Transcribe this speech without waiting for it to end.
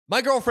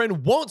My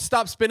girlfriend won't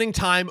stop spending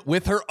time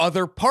with her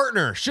other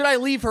partner. Should I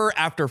leave her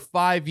after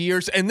 5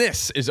 years? And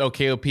this is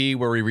OKOP,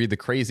 where we read the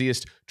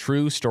craziest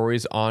true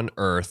stories on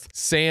earth.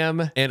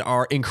 Sam and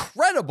our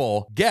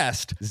incredible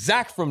guest,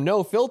 Zack from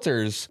No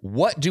Filters.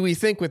 What do we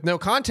think with no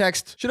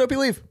context? Should OP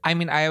leave? I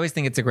mean, I always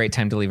think it's a great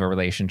time to leave a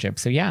relationship.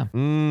 So yeah.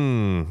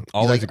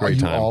 Always a great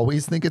time. You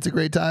always think it's a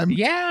great time?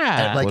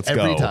 Yeah. Like Let's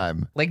every go.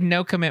 time. Like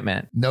no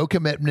commitment. No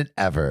commitment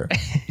ever.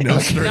 No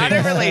strings. Not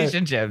in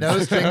relationships. No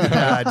strings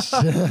attached.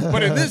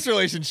 But in this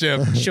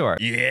relationship, Sure.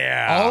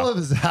 yeah. All of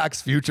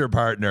Zach's future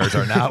partners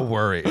are now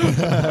worried.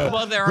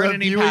 Well, there aren't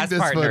any Reviewing past this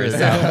partners.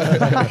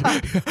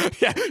 footage. So.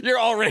 Yeah, you're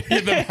already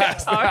in the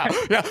past now.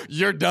 Yeah,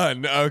 you're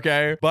done,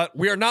 okay? But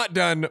we are not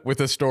done with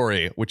the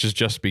story, which is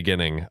just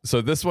beginning.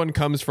 So this one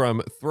comes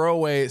from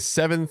Throwaway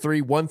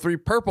 7313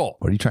 Purple.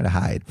 What are you trying to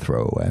hide?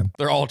 Throw away.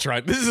 They're all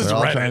trying. This is They're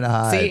all Reddit. trying to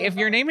hide. See, if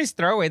your name is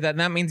Throwaway, then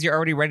that means you're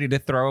already ready to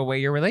throw away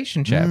your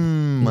relationship.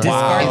 Wow.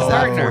 Discard Is that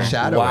partner.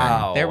 foreshadowing?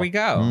 Wow. There we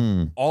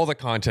go. All the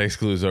context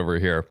clues over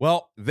here.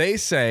 Well, they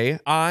say,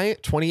 I,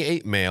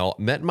 28 male,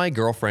 met my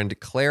girlfriend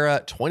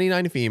Clara,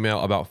 29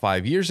 female, about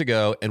 5 years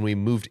ago, and we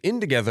moved in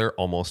together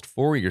almost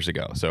 4 years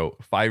ago. So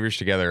 5 years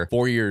together,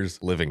 4 years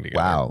living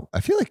together. Wow. I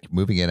feel like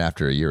moving in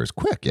after a year is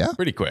quick, yeah?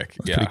 Pretty quick.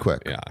 That's pretty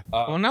quick. Yeah.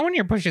 Well, not when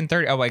you're pushing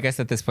 30. Oh, I guess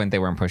at this point they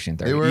weren't pushing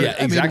 30. They were, Yeah,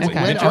 exactly.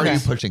 When Okay. are Okay. you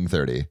pushing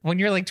 30? When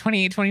you're like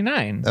 28,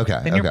 29. Okay,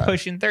 Then you're okay.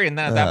 pushing 30. And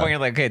then at that point, you're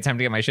like, okay, it's time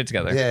to get my shit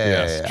together.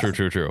 Yes,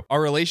 true.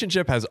 Our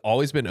relationship has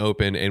always been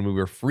open and we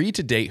were free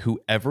to date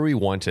whoever we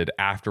wanted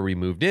after we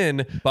moved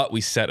in, but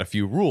we set a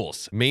few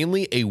rules,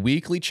 mainly a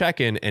weekly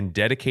check-in and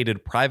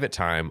dedicated private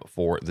time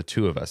for the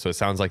two of us. So it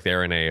sounds like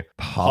they're in a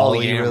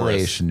Poly polyamorous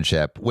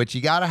relationship, which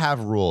you got to have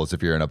rules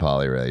if you're in a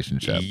poly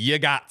relationship. You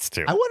got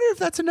to. I wonder if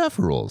that's enough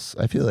rules.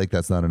 I feel like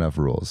that's not enough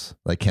rules.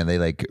 Like, can they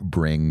like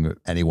bring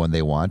anyone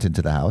they want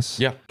into the house?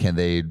 Yeah. Can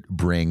they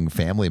bring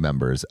family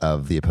members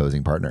of the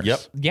opposing partners? Yep.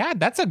 Yeah,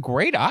 that's a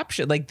great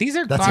option. Like these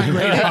are That's a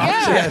great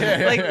option.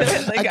 Yeah. Like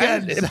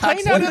Again, I'm Zach's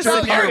playing out this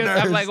future scenario,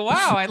 I'm partners. like,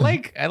 wow, I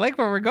like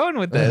where we're going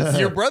with this.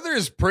 Your brother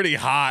is pretty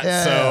hot,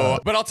 Yeah. so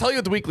but I'll tell you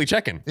at the weekly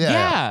check-in.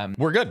 Yeah.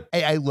 We're good.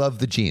 Hey, I love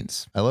the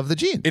jeans. I love the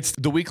jeans. It's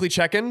the weekly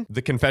check-in,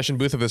 the confession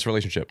booth of this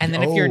relationship. And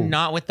then if you're Oh.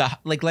 not with the,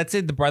 like, let's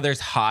say the brother's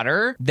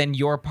hotter than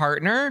your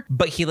partner,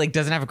 but he like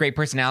doesn't have a great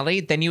personality,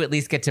 then you at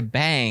least get to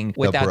bang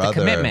without the brother.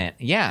 commitment.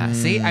 Yeah.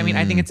 See, I mean,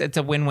 I think it's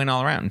a win-win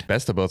all around.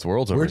 Best of both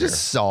worlds over We're here.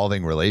 just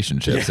solving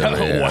relationships Yeah,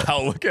 over here.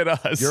 wow, look at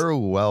us. You're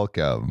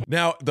welcome.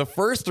 Now, the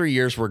first 3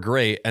 years were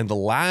great, and the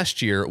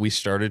last year we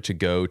started to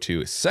go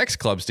to sex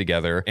clubs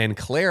together, and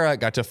Clara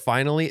got to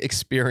finally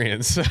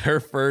experience her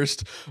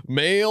first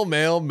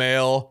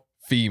male-female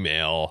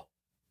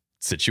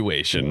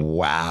situation.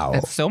 Wow.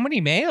 That's so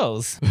many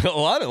males. a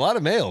lot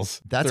of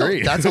males. That's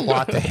Three. a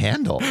lot to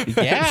handle.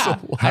 Yeah. How I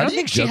do don't you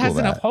think she juggle has that?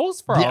 enough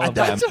holes for all Yeah, of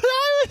them. that's what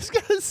I was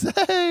gonna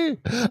say.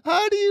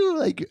 How do you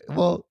like?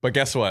 Well, But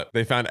guess what?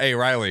 They found, hey,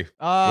 Riley,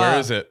 where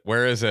is it?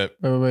 Where is it?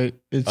 Wait.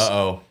 It's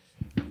Uh-oh.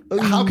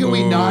 how can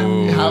we not?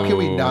 How can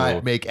we Ooh.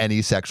 not make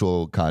any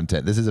sexual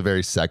content? This is a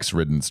very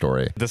sex-ridden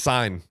story. The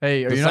sign.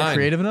 hey, are The you not sign.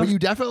 creative enough? But you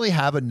definitely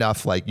have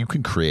enough. Like you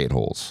can create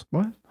holes,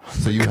 What?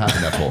 so you have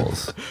enough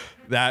holes.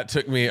 That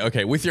took me,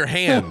 okay, with your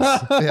hands.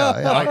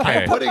 Yeah.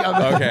 Okay.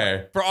 I'm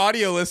Okay. For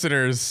audio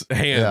listeners,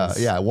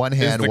 hands. Yeah. One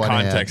hand. is the one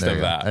context hand.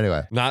 of There you that. go.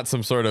 Anyway, Not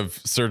some sort of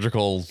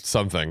surgical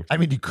something. I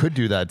mean, you could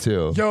do that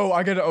too. Yo,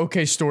 I got an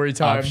okay story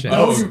time. Option.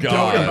 Oh, No,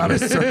 God. About a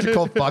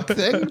surgical fuck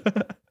thing.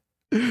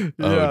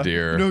 Oh,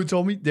 dear. You know who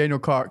told me? Daniel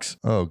Cox.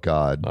 Oh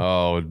God.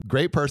 Oh,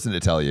 Great person to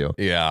tell you.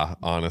 yeah,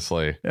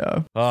 honestly. Yeah.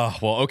 Oh,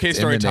 well, okay,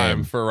 story the time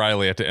name. for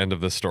Riley at the end of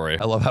this story.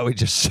 I love how we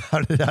just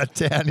shouted out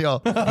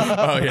Daniel.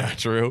 Oh, yeah,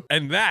 true.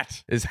 And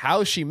that is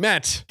how she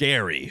met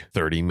Gary,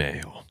 30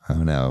 male.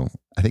 Oh no.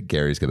 I think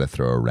Gary's going to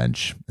throw a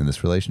wrench in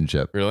this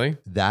relationship. Really?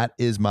 That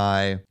is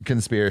my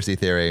conspiracy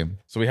theory.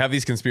 So we have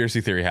these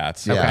conspiracy theory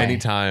hats. Yeah.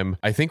 Anytime,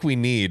 I think we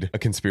need a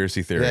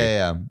conspiracy theory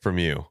Yeah. from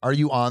you. Are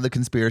you on the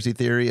conspiracy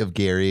theory of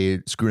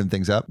Gary screwing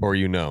things up? Or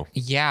you know.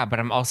 Yeah, but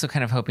I'm also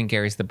kind of hoping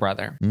Gary's the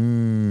brother.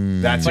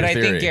 That's But your I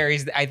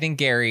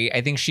theory.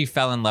 I think she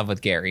fell in love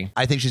with Gary,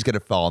 I think she's going to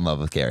fall in love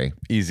with Gary.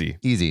 Easy.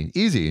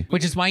 Easy.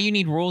 which is why you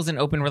need rules in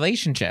open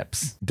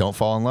relationships. Don't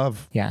fall in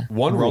love. Yeah.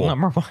 One rule rule.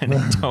 number one,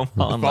 don't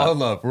fall in Fall love. in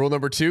love. Rule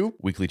number 2,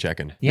 weekly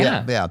check-in.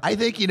 Yeah. I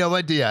think, you know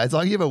what? Yeah, as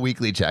long as you have a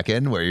weekly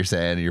check-in where you're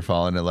saying you're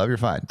falling in love, you're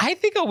fine. I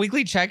think a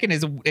weekly check-in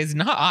is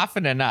not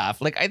often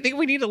enough. Like, I think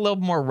we need a little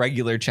more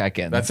regular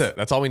check-ins. That's it.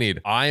 That's all we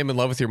need. I am in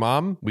love with your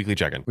mom. Weekly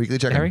check-in. Weekly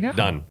check-in. There we go.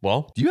 Done.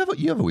 Well, Do you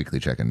have a weekly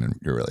check-in in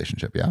your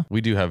relationship? Yeah.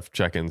 we do have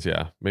check-ins,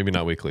 yeah. Maybe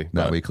not weekly.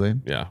 Not but weekly.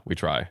 Yeah, we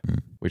try.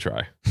 We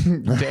try.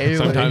 Daily.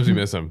 Sometimes we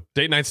miss them.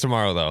 Date night's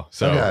tomorrow, though.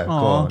 So Okay,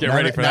 cool. get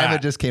ready for Naima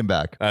that. just came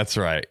back. That's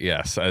right.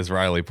 Yes, as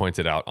Riley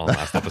pointed out on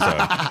last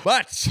episode.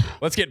 But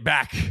let's get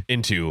back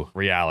into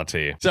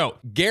reality. So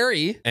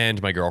Gary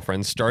and my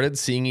girlfriend started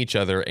seeing each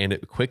other, and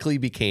it quickly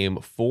became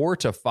 4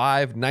 to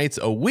 5 nights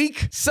a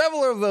week.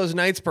 Several of those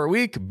nights per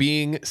week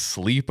being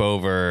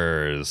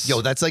sleepovers.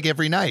 Yo, that's like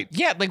every night.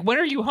 Yeah, like when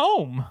are you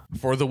home?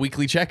 For the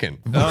weekly check-in.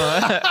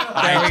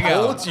 There we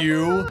go. Told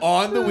you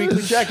on the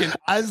weekly check-in.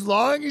 As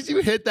long as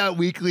you hit that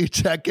weekly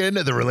check-in,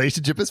 the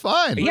relationship is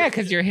fine. Yeah,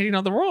 because you're hitting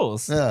all the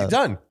rules. Yeah.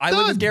 Done. I live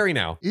Done. with Gary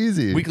now.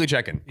 Easy. Weekly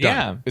check-in. Done.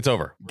 Yeah. It's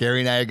over.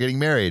 Gary and I are getting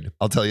married.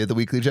 I'll tell you at the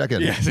weekly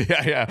check-in.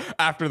 Yeah.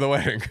 After the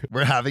wedding.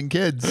 We're having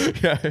kids.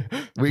 Yeah.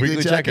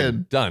 Weekly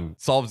check-in. Done.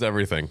 Solves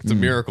everything. It's a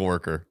miracle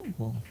worker.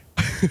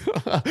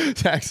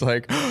 Zach's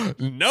like,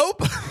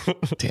 nope.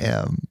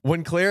 Damn.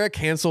 When Clara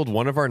canceled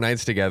one of our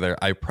nights together,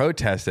 I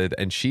protested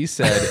and she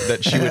said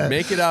that she would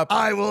make it up.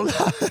 I will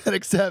not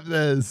accept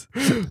this.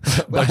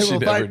 But I she will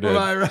never fight for did.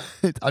 my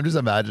rights. I'm just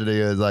imagining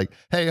it as like,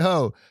 hey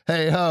ho,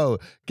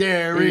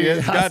 Gary He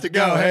has to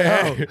go.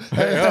 Hey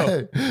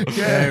ho,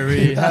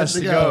 Gary has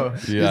to go.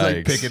 He's like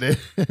Yikes.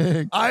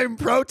 picketing. I'm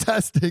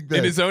protesting this.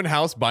 In his own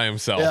house by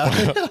himself.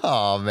 Yeah.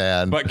 Oh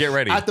man. But get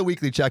ready. At the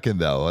weekly check-in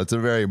though, it's a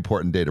very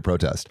important day to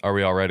protest. Are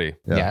we all ready?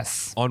 Yeah.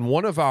 Yes. On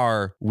one of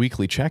our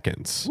weekly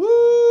check-ins,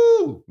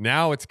 Woo!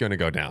 now it's going to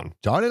go down.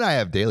 John and I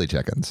have daily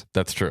check-ins.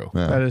 That's true.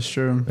 Yeah. That is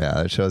true. Yeah,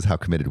 that shows how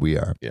committed we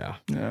are. Yeah.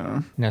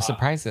 Yeah. No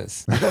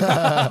surprises. No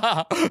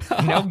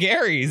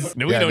Garys.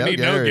 No, we Yeah, don't no need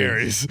no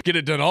Garys. Garys. Get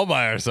it done all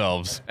by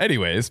ourselves.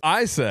 Anyways,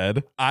 I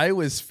said I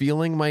was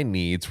feeling my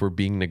needs were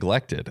being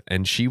neglected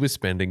and she was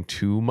spending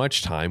too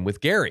much time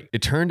with Gary.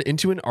 It turned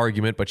into an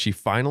argument, but she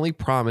finally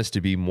promised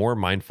to be more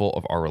mindful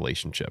of our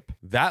relationship.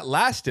 That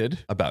lasted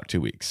about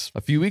 2 weeks.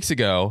 A few weeks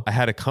ago, I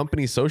had a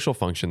company social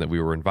function that we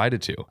were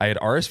invited to. I had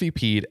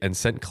RSVP'd and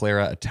sent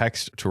Clara a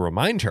text to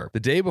remind her. The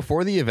day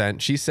before the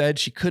event, she said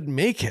she couldn't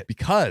make it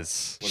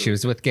because She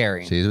was with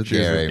Gary. She's with she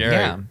was Gary. with Gary.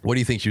 Yeah. What do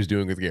you think she was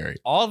doing with Gary?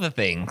 All the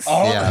things.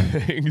 Yeah.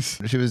 Things.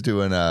 She was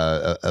doing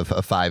a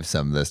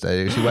fivesome this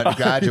day. She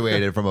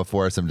graduated from a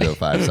foursome to a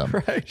fivesome.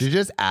 Right. She's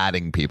just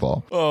adding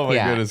people. Oh my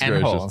Yeah, goodness and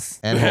gracious. holes.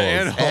 And holes.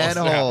 And And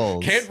Yeah.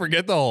 holes. Can't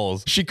forget the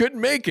holes. She couldn't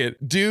make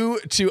it due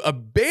to a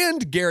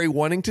band Gary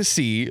wanting to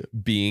see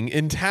being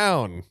in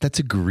town. That's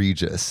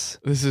egregious.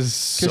 This is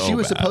so Because she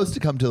was bad. supposed to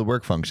come to the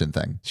work function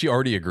thing. She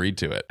already agreed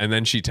to it. And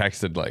then she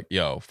texted like,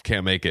 yo,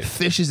 can't make it.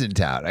 Fish is in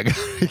town. I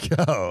gotta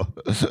go.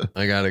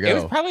 I gotta It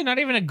was go. probably not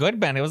even a good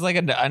band. It was like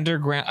an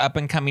underground, up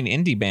and coming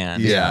indie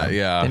band. Yeah, that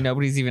yeah.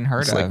 nobody's even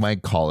heard It's of. like my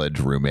college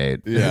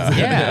roommate. Yeah.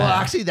 Yeah. Well,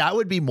 actually, that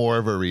would be more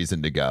of a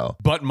reason to go.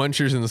 Butt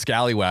Munchers and the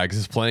Scallywags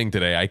is playing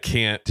today. I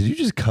can't. Did you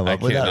just come I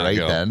up with can't that not right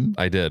go. then?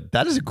 I did.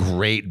 That is a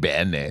great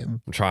band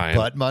name. I'm trying.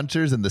 Butt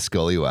Munchers and the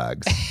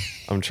Scullywags.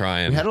 I'm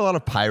trying. We had a lot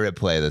of pirate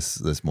play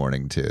this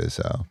morning too.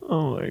 So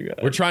Oh my god.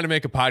 We're trying to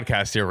make a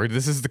podcast here.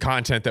 This is the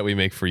content that we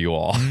make for you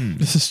all.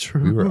 This is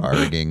true. we were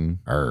arguing.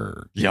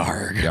 Arg.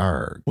 Yarg.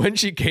 Yarg. When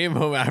she came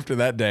home after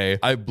that day,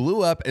 I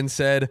blew up and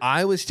said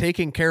I was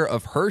taking care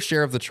of her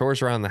share of the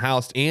chores around the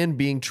house and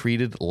being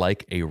treated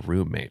like a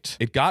roommate.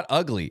 It got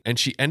ugly and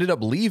she ended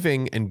up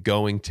leaving and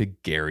going to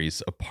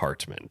Gary's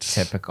apartment.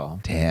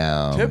 Typical.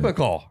 Damn.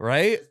 Typical,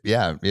 right?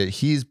 Yeah,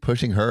 he's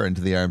pushing her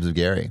into the arms of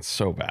Gary.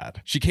 So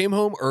bad. She came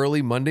home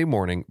early Monday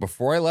morning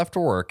before I left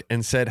for work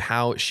and said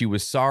how she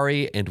was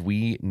sorry and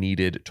we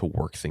needed to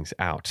work things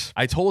out.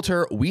 I told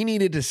her we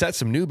needed to set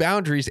some new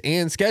boundaries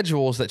and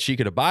schedules that she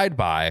could abide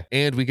by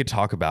and we could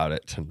talk about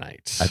it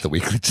tonight. At the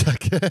weekly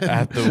check-in.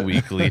 At the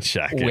weekly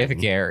check-in. With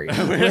Gary.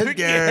 With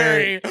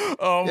Gary.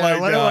 Oh my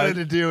what God. I wanted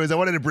to do is I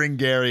wanted to bring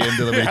Gary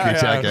into the weekly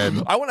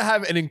check-in. I want to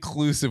have an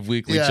inclusive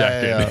weekly Yeah,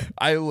 check-in. yeah.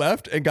 I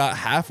left and got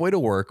halfway to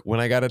work when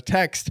I got a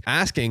text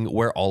asking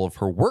where all of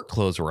her work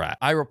clothes were at.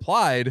 I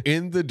replied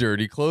in the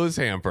dirty clothes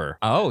hamper.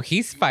 Oh,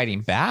 he's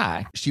fighting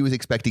back. She was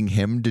expecting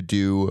him to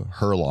do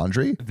her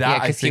laundry. That Yeah, I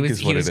because think he is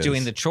was what he was it doing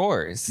is. the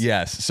chores.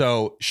 Yes.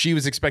 So she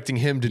was expecting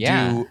him to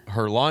do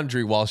her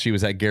laundry while she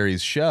was at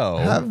Gary's show.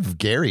 Have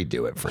Gary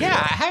do it for Yeah, you.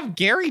 have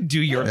Gary do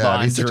your Yeah,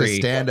 laundry. he's such a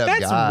stand-up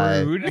That's guy.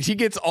 rude. He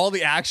gets all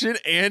the action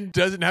and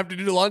doesn't have to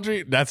do the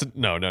laundry. That's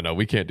no.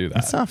 We can't do that.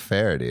 That's not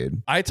fair,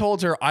 dude. I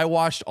told her I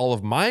washed all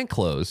of my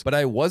clothes, but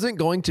I wasn't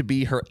going to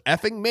be her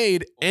effing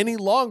maid any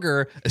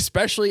longer,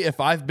 especially if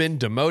I've been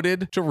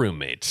demoted to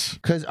roommate.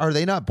 Because are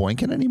they not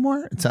boinking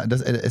anymore? It Well,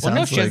 sounds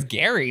no, it's like just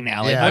Gary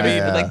now. Like, Yeah, I mean,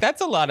 yeah. like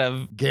that's a lot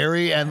of.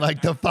 Gary and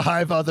like the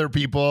 5 other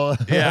people.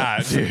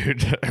 Yeah,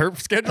 dude. Her at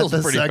schedule's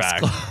the pretty sex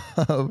packed.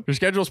 club. Her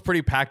schedule's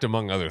pretty packed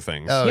among other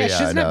things. Oh, yeah, yeah,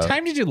 she doesn't I have know.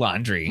 time to do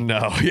laundry.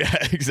 No, yeah,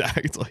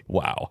 exactly.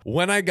 Wow.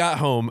 When I got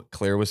home,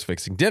 Claire was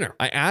fixing dinner.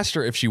 I asked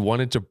her if she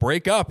wanted to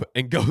break up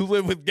and go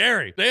live with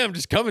Gary. Damn,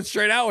 just coming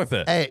straight out with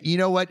it. Hey, you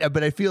know what?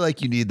 But I feel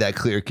like you need that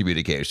clear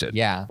communication.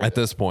 Yeah. At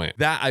this point,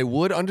 that I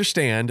would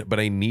understand, but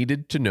I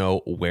needed to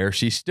know where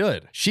she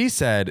stood. She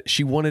said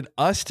she wanted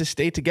us to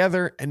stay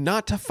together and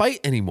not to fight fight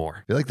anymore.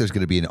 I feel like there's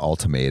going to be an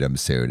ultimatum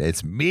soon.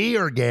 It's me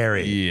or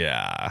Gary.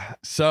 Yeah.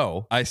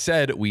 So I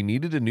said we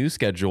needed a new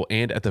schedule,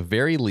 and at the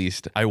very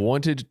least, I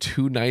wanted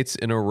 2 nights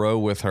in a row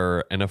with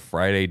her and a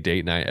Friday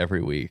date night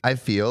every week. I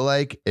feel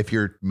like if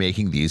you're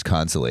making these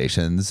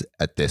consolations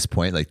at this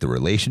point, like the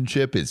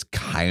relationship is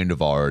kind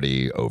of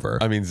already over.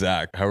 I mean,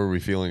 Zach, how are we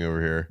feeling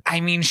over here? I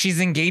mean, she's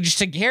engaged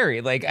to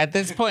Gary. Like at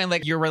this point,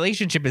 like your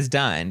relationship is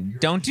done.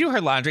 Don't do her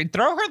laundry.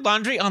 Throw her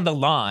laundry on the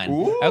lawn.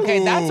 Ooh.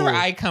 Okay, that's where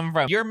I come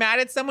from. You're mad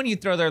at someone, you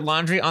throw their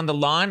laundry on the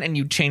lawn and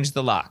you change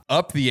the lock.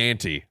 Up the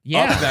ante.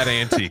 Yeah. Up that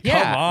ante.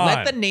 Yeah, Come on.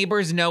 let the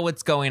neighbors know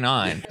what's going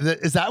on.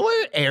 Is that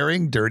where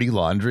airing dirty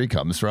laundry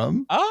comes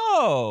from?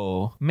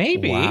 Oh,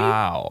 maybe.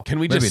 Wow. Can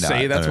we Maybe just not.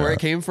 say I that's don't where know. it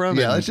came from?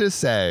 Yeah, and, let's just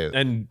say.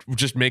 and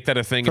just make that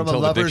a thing From a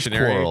until the lover's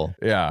dictionary. quarrel.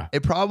 Yeah.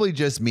 It probably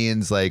just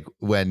means like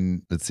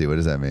when, let's see, what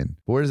does that mean?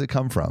 Where does it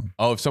come from?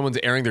 Oh, if someone's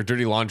airing their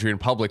dirty laundry in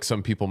public,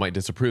 some people might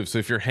disapprove. So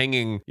if you're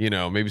hanging,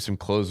 maybe some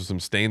clothes with some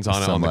stains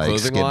on it on the like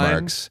clothing skid line.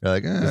 marks. You're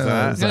like,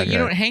 that- it's No, not you good.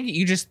 don't hang it.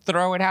 You just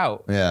throw it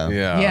out. Yeah.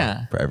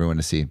 Yeah. For everyone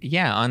to see.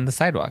 Yeah, on the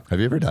sidewalk. Have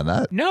you ever done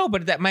that? No,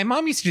 but my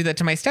mom used to do that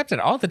to my stepdad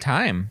all the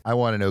time. I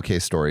want an okay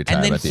story time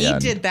And then at the he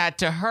end. did that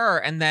to her.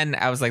 And then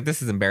I was like,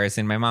 this is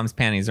embarrassing. My mom's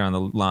panties are on the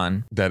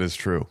lawn. That is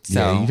true.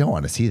 Yeah, So- you don't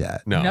want to see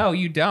that. No.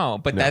 You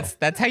don't. But No.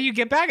 that's how you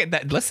get back at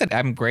that. Listen,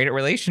 I'm great at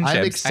relationships. I'm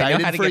I know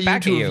excited how to for get you back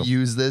at to you.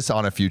 use this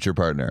on a future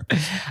partner.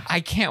 I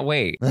can't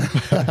wait.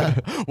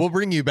 We'll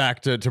bring you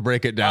back to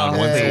break it down Oh,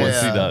 once he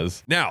yeah.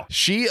 does. Now,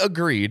 she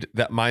agreed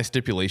that my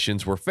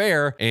stipulations were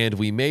fair, and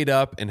we made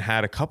up and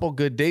had a couple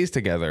good days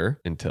together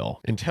until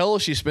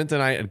she spent the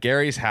night at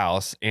Gary's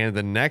house, and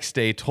the next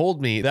day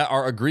told me that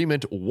our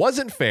agreement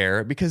wasn't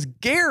fair because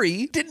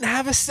Gary didn't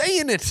have a say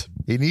in it.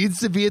 He needs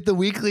to be at the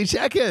weekly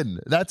check-in.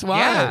 That's why.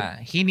 Yeah.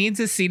 He needs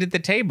a seat at the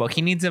table.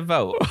 He needs a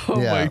vote.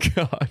 Oh Yeah. my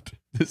God.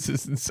 This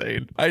is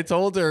insane. I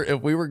told her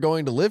if we were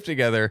going to live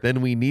together, then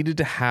we needed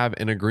to have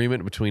an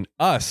agreement between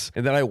us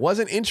and that I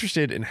wasn't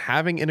interested in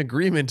having an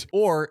agreement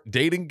or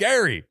dating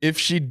Gary. If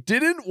she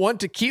didn't want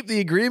to keep the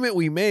agreement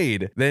we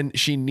made, then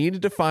she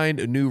needed to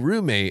find a new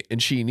roommate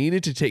and she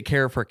needed to take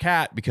care of her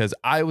cat because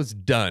I was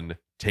done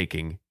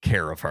taking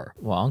care of her.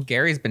 Well,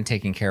 Gary's been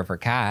taking care of her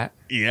cat.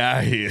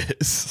 Yeah, he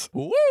is.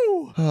 Woo!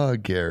 Oh,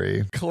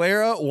 Gary.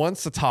 Clara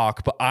wants to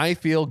talk, but I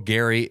feel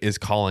Gary is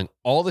calling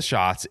all the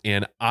shots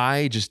and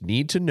I just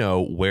need to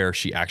know where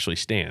she actually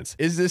stands.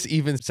 Is this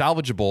even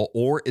salvageable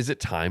or is it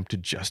time to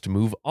just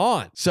move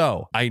on?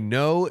 So I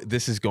know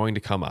this is going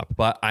to come up,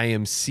 but I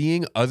am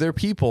seeing other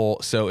people.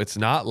 So it's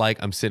not like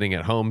I'm sitting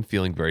at home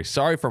feeling very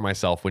sorry for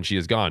myself when she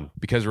is gone.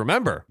 Because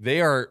remember,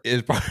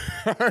 is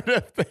part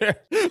of their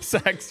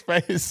sex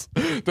space,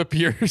 the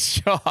pure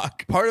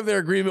shock. Part of their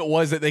agreement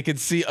was that they could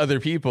see other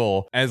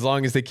people as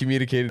long as they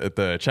communicated at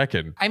the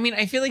check-in. I mean,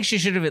 I feel like she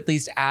should have at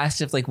least asked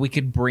if like we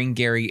could bring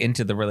Gary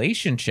into the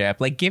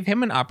relationship. Like give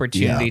him an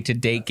opportunity to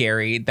date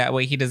Gary. That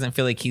way he doesn't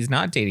feel like he's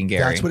not dating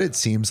Gary. That's what it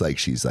seems like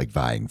she's like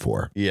vying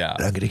for. Yeah.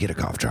 I'm going to get a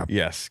cough drop.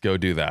 Yes, go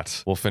do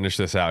that. We'll finish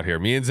this out here.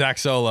 Me and Zach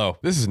solo.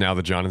 This is now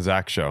the John and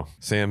Zach show.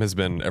 Sam has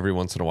been, every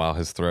once in a while,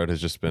 his throat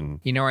has just been...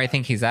 You know where I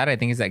think he's at? I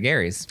think he's at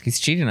Gary's. He's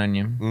cheating on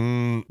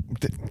you.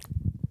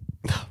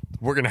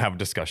 We're going to have a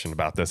discussion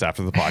about this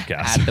after the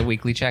podcast. At the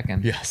weekly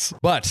check-in. Yes.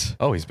 But,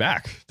 he's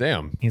back.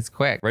 Damn. He's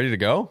quick. Ready to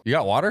go? You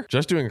got water?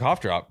 Just doing a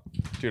cough drop.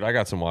 Dude, I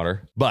got some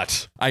water.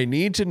 But I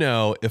need to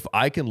know if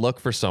I can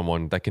look for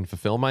someone that can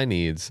fulfill my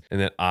needs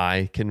and that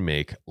I can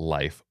make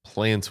life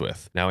plans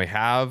with. Now we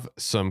have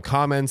some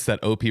comments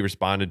that OP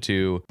responded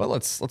to, but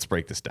let's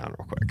break this down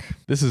real quick.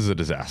 This is a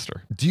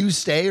disaster. Do you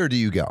stay or do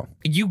you go?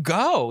 You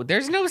go.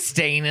 There's no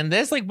staying in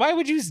this. Like, why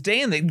would you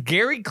stay in it?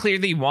 Gary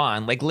clearly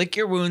won. Like, lick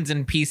your wounds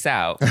and peace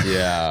out.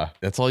 Yeah,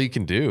 that's all you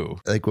can do.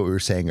 Like what we were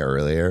saying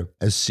earlier,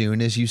 as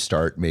soon as you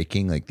start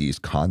making like these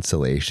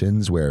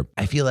consolations where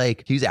I feel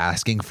like he's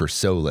asking for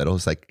so little,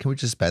 it's like, can we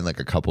just spend like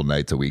a couple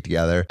nights a week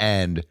together?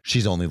 And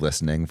she's only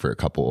listening for a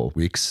couple of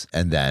weeks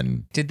and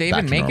then Did they back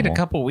even to make it a normal.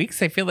 couple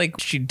weeks? I feel like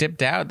she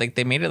dipped out. Like,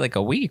 they made it like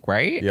a week,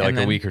 right? Yeah, like And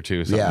a then- week or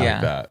two, something Yeah.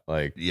 like that.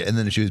 Like, Yeah, and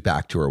then she was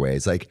back to her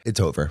ways. Like, it's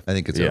over. I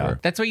think it's Yeah. over.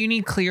 That's why you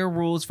need clear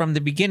rules from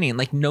the beginning,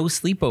 like no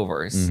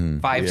sleepovers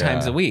 5 Yeah.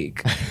 times a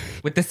week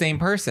with the same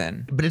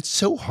person. But it's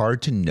so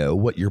hard to know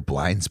what your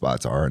blind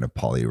spots are in a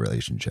poly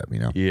relationship, you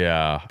know?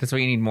 yeah. That's why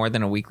you need more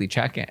than a weekly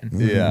check-in.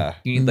 Yeah.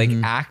 You need like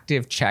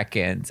active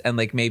check-ins and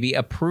like maybe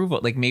approval.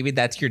 Like maybe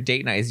that's your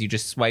date night is you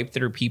just swipe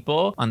through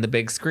people on the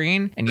big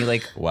screen and you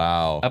like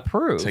Wow.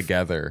 approve.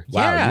 Together.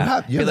 Wow, Yeah. you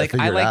have Be that like, I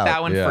figured like out.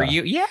 that one for Yeah.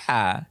 you.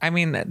 Yeah. I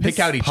mean, Pick this-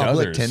 out each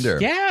Public other's. Tinder.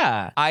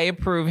 Yeah. I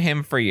approve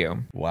him for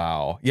you.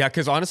 Wow. Yeah,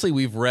 because honestly,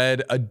 we've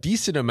read a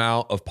decent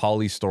amount of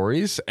poly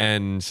stories,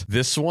 and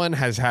this one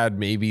has had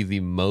maybe the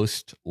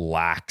most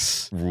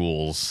lax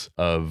rules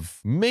of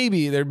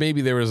maybe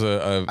there was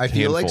a I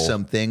feel like handful.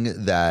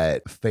 something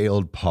that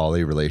failed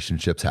poly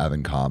relationships have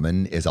in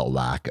common is a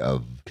lack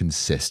of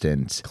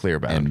consistent Clear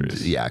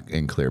boundaries.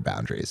 and clear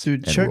boundaries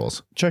Dude, and check,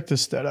 rules. check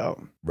this stat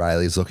out.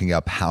 Riley's looking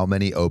up how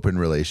many open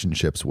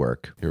relationships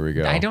work. Here we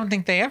go. I don't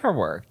think they ever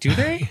work, do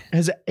they? It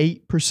has an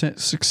 8%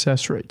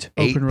 success rate.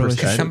 8%? Open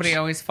relationships. Somebody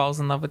always falls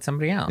in love with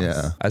somebody else.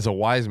 Yeah. As a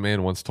wise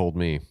man once told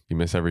me, you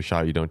miss every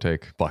shot you don't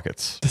take.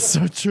 Buckets. That's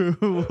so true.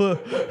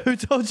 Who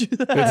told you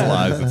that? It's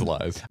lies. It's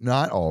lies.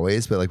 Not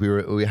always, but like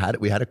we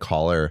had a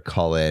caller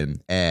call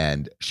in,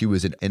 and she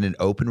was in an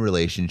open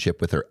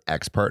relationship with her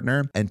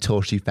ex-partner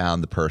until she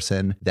found the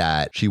person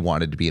that she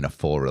wanted to be in a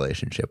full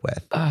relationship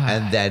with.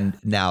 And then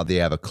now they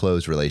have a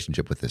closed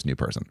relationship with this new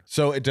person.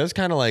 So it does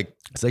kind of like,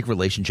 It's like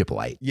relationship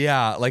light.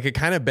 yeah, like it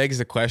kind of begs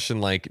the question,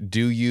 like,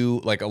 do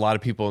you, like a lot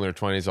of people in their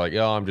 20s are like,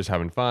 yo, I'm just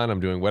having fun. I'm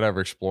doing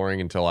whatever,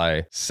 exploring until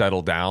I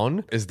settle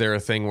down. Is there a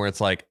thing where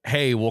it's like,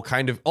 hey, we'll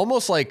kind of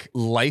almost like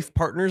life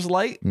partners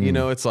light, you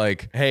know, it's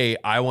like, hey,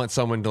 I want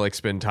someone to like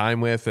spend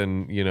time with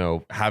and, you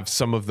know, have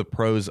some of the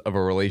pros of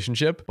a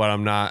relationship, but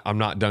I'm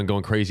not done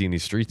going crazy in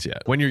these streets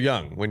yet. When you're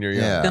young.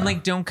 Yeah. Then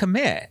like don't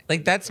commit.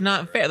 Like that's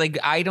not fair. Like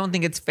I don't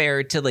think it's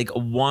fair to like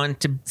want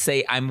to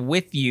say I'm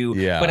with you,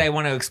 Yeah. but I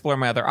want to explore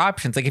my other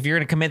options. Like if you're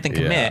gonna commit, then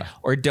commit, Yeah.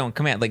 or don't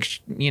commit. Like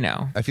you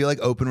know. I feel like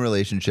open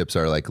relationships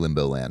are like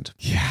limbo land.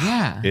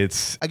 Yeah.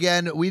 It's,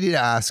 Again, we need to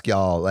ask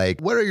y'all, like,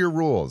 what are your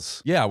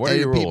rules? yeah, what are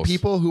your rules?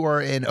 People who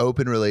are in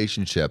open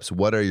relationships,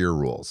 what are your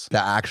rules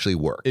that actually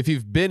work? If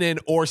you've been in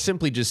or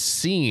simply just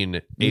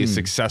seen a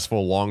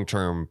successful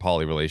long-term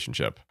poly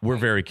relationship, we're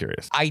very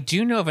curious. I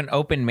do know of an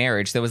open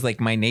marriage that was like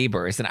my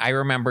neighbors. And I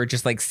remember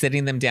just like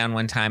sitting them down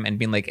one time and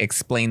being like,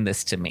 explain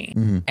this to me.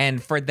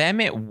 And for them,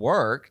 it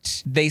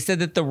worked. They said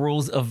that the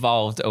rules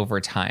evolved over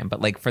time,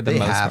 but like for the They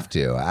most have to,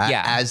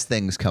 Yeah. as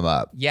things come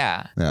up.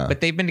 Yeah. Yeah.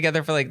 But they've been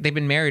together for like, they've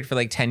been married for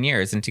like 10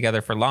 years and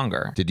together for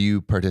longer. Did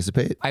you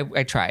participate?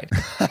 I tried.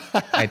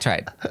 I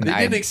tried. They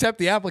I didn't accept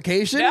the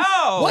application?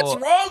 No! What's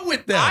wrong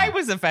with them? I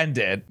was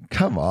offended.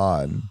 Come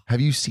on.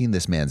 Have you seen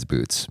this man's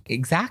boots?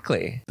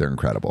 Exactly. They're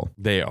incredible.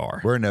 They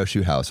are. We're a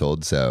no-shoe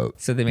household, so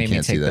So they you made me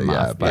can't see take that. them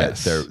Yeah, off,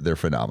 but but- they're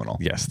phenomenal.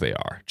 Yes, they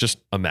are. Just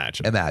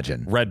imagine.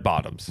 Imagine. Red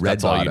bottoms. Red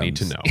That's bottoms. all you need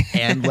to know.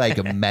 And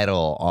like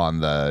metal on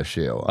the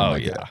shoe. Oh,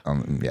 Like, yeah.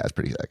 yeah, it's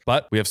pretty sick.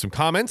 But we have some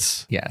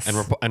comments Yes.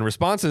 and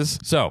responses.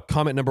 So,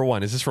 comment number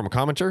 1. Is this from a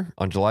commenter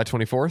on July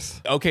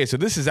 24th? Okay, so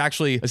this is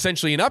actually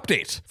essentially an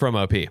update from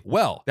OP.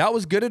 Well, that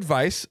was good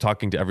advice,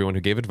 talking to everyone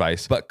who gave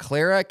advice, but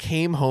Clara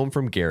came home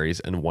from Gary's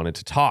and wanted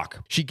to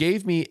talk. She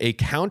gave me a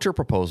counter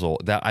proposal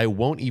that I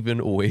won't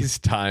even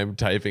waste time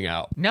typing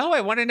out. No,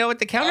 I want to know what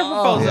the counter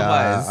proposal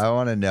Yeah, was. I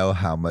want to know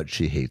how much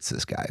she hates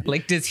this guy.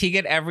 Like, does he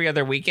get every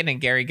other weekend and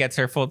Gary gets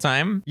her full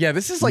time? Yeah,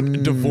 this is like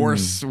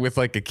divorce with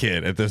like a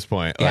kid at this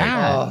point. Like,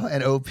 Yeah. Oh,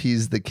 and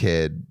OP's the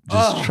kid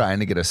just trying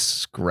to get a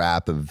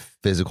scrap of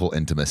physical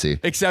intimacy.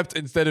 except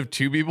instead of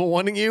 2 people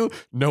wanting you,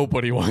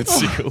 nobody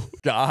wants you.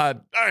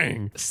 God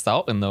dang.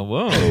 Salt in the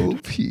wound.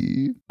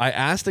 OP. I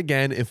asked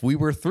again if we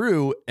were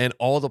through and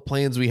all the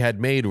plans we had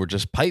made were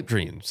just pipe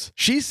dreams.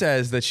 She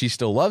says that she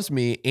still loves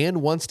me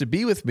and wants to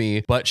be with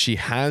me, but she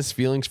has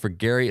feelings for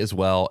Gary as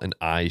well, and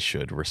I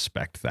should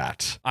respect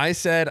that. I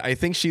said I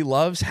think she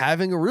loves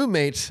having a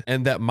roommate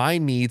and that my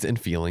needs and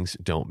feelings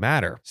don't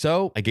matter.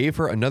 So I gave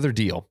her another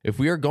deal. If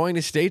we are going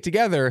to stay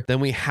together, then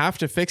we have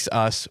to fix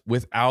us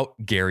without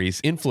Gary's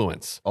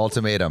influence.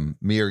 Ultimatum,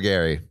 me or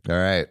Gary. All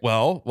right.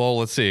 Well,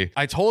 let's see.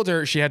 I told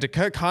her she had to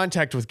cut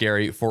contact with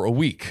Gary for a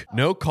week.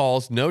 No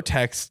calls, no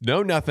texts,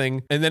 no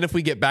nothing. And then if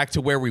we get back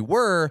to where we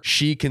were,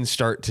 she can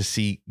start to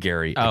see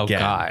Gary Oh again.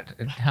 God,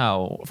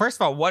 no. First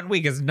of all, 1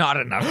 week is not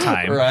enough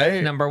time.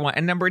 Right? Number one.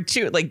 And number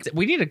 2, like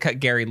we need to cut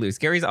Gary loose.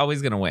 Gary's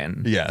always going to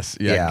win. Yes.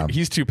 Yeah. Yeah.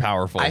 He's too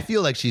powerful. I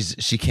feel like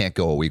she can't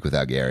go a week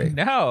without Gary.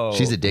 No.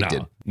 She's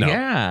addicted. No.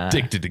 Yeah.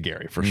 Addicted to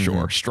Gary for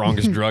sure.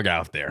 Strongest drug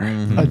out there.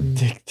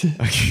 Addicted.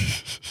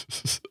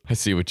 I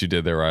see what you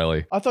did there,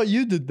 Riley. I thought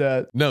you did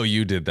that. No,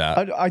 you did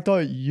that. I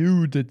thought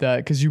you did that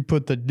because you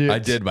put the dicks. I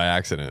did by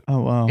accident. Oh,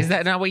 wow. Is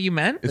that not what you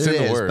meant? It's in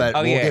the is, word. but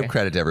Oh, we'll yeah. give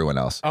credit to everyone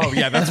else. Oh,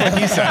 yeah, that's what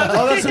he said.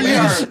 Oh, that's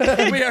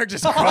what you we are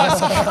just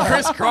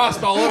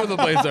crisscrossed all over the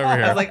place over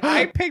here. I was like,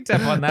 I picked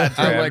up on that.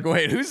 I'm Trip. like,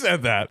 wait, who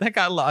said that? that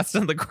got lost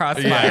in the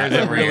crossfires Yeah, it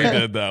over really here.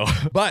 did though.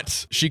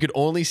 But she could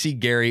only see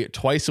Gary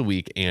twice a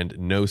week and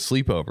no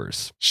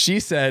sleepovers. She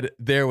said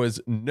there was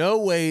no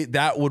way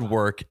that would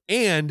work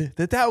and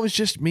that was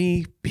just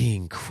me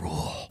being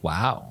cruel.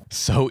 Wow.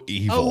 So A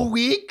evil.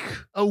 week?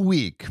 A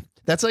week.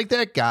 That's like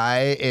that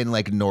guy in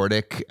like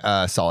Nordic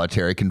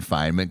solitary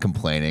confinement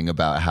complaining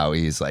about how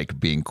he's like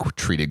being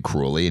treated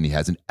cruelly and he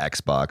has an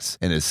Xbox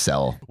in his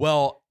cell.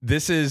 Well,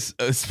 This is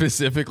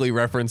specifically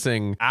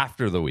referencing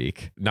after the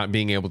week, not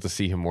being able to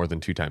see him more than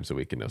 2 times a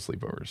week and no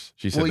sleepovers.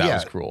 She said that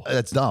was cruel.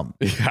 That's dumb.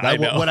 I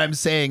know. What I'm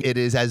saying, it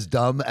is as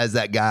dumb as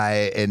that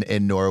guy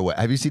in Norway.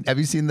 Have you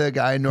seen the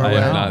guy in Norway?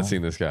 I have not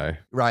seen this guy.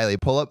 Riley,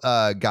 pull up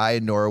a guy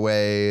in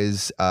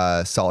Norway's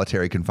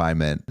solitary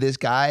confinement. This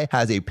guy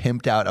has a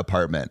pimped out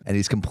apartment and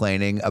he's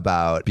complaining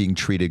about being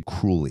treated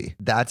cruelly.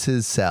 That's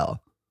his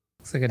cell.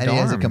 Looks like a And dorm.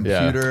 he has a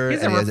computer. He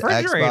has and a he has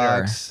refrigerator.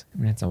 Xbox. I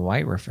mean, it's a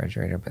white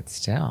refrigerator, but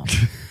still.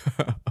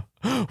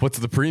 What's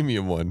the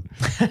premium one?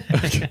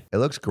 It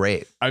looks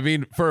great. I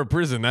mean, for a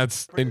prison,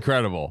 that's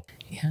incredible.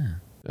 Yeah.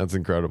 That's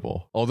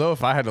incredible. Although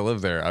if I had to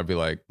live there, I'd be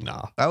like,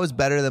 nah. That was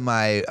better than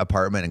my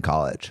apartment in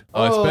college.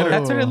 Oh, it's better.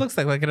 That's what it looks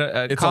like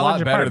a It's a college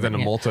lot better than a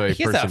apartment.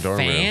 He multi-person has a dorm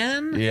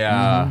fan? room.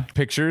 Yeah.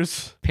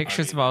 Pictures.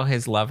 Pictures of all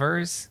his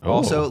lovers. Oh.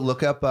 Also,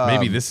 look up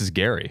Maybe this is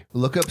Gary.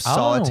 Look up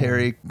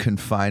solitary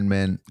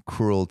confinement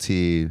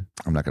cruelty.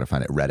 I'm not gonna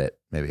find it. Reddit.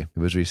 Maybe it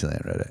was recently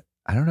on Reddit.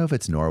 I don't know if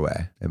it's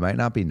Norway. It might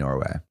not be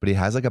Norway, but he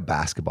has like a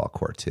basketball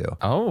court too.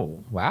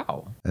 Oh,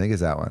 wow. I think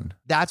it's that one.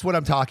 That's what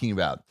I'm talking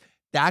about.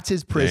 That's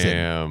his prison.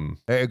 Damn.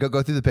 Hey,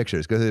 go through the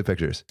pictures. Go through the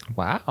pictures.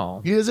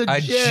 Wow. He has a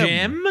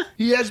gym.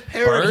 He has He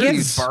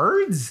has parrots.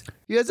 birds?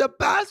 He has a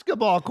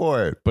basketball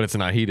court. But it's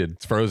not heated.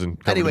 It's frozen.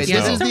 covered Anyway, in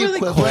this snow. is the It's a really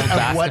equivalent cold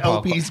of what basketball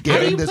Opie's court. How do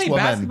giving you this play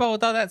woman. basketball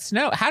without that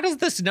snow? How does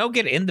the snow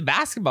get in the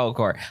basketball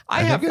court?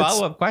 I I have think it's-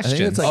 follow-up I think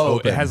questions. it's like Oh,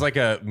 open. it has like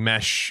a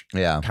mesh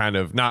Yeah. kind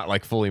of, not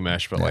like fully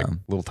mesh, but like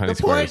little tiny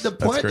The point, squares. the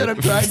That's point that great.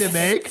 I'm trying to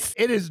make,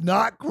 it is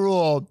not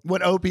cruel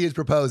what Opie is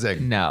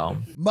proposing. No.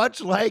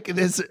 Much like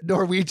this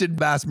Norwegian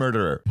mass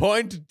murderer.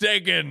 Point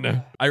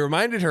taken. I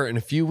reminded her in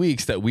a few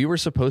weeks that we were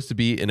supposed to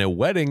be in a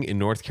wedding in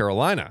North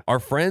Carolina. Our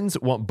friends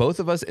want both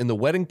of us in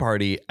the wedding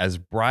party as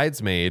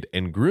bridesmaid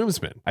and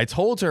groomsmen. I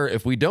told her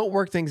if we don't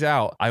work things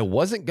out, I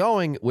wasn't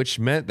going, which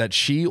meant that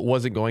she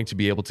wasn't going to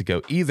be able to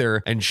go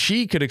either, and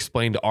she could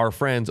explain to our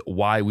friends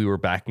why we were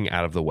backing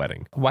out of the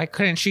wedding. Why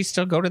couldn't she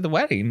still go to the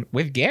wedding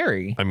with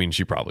Gary? I mean,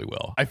 she probably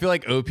will. I feel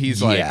like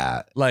OP's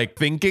Yeah. like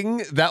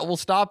thinking that will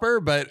stop her,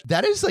 but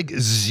That is like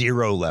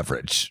zero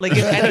leverage. Like,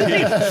 if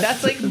anything,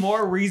 that's like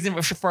more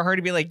reason for her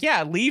to be like,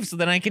 yeah, leave so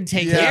then I can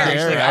take Gary.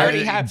 She's like, I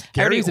already have.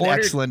 Gary's I already an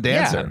ordered- excellent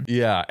dancer.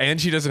 yeah, and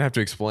she doesn't have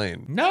to explain.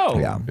 No.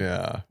 Yeah.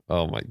 Yeah.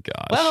 Oh my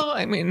gosh. Well,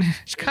 I mean,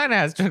 she kind of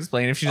has to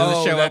explain if she doesn't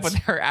Oh, show up that's-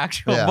 with her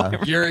actual Yeah.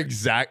 boyfriend.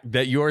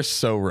 you're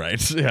so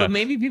right. Yeah. But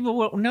maybe people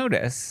won't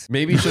notice.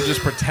 Maybe she'll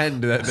just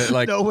pretend that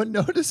like, No one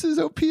notices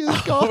OP is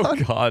oh gone.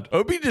 God,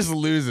 Opie just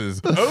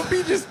loses.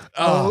 Opie just,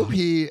 OP,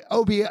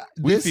 we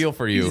this- feel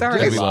for you. He's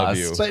already We love lost.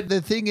 you. But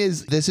the thing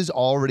is, this is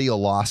already a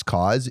lost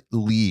cause.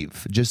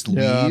 Leave. Just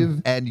Yeah.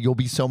 leave and you'll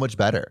be so much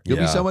better. You'll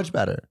be Yeah. so much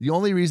better. The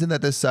only reason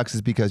that this sucks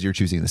is because you're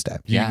choosing to stay.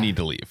 You Yeah. need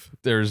to leave.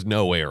 There's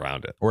no way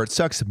around it. Or it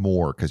sucks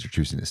more because you're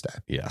choosing to stay.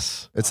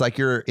 Yes. It's like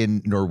you're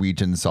in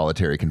Norwegian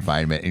solitary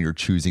confinement and you're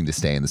choosing to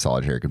stay in the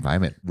solitary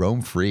confinement.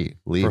 Roam free.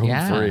 Leave. Roam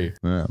Yeah. free.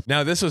 Yeah.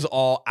 Now, this was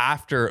all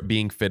after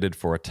being fitted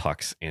for a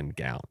tux and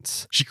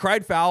gowns. She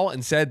cried foul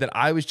and said that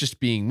I was just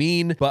being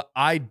mean, but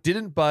I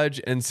didn't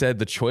budge and said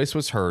the choice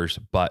was hers,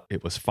 but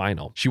it was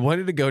final. She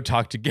wanted to go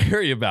talk to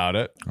Gary about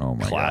it. Oh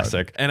my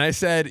Classic. And I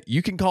said,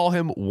 you can call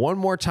him one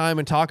more time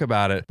and talk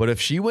about it, but if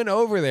she went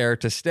over there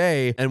to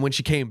stay and when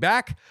she came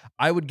back,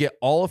 I would get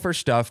all of her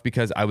stuff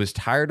because I was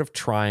tired of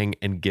trying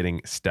and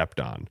getting stepped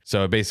on.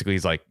 So basically,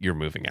 he's like, you're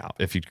moving out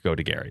if you go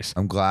to Gary's.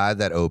 I'm glad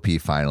that OP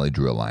finally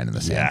drew a line in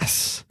the sand.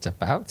 Yes. It's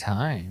about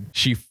time.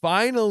 She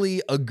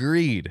finally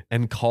agreed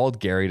and called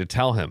Gary to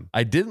tell him.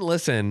 I didn't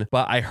listen,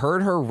 but I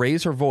heard her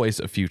raise her voice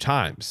a few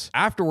times.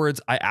 Afterwards,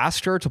 I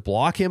asked her to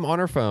block him on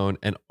her phone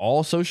and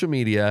all social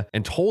media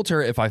and told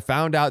her if I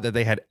found out that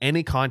they had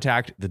any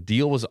contact, the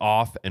deal was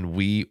off and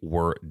we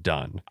were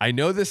done. I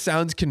know this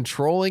sounds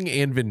controlling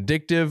and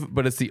vindictive,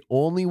 but it's the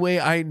only way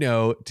I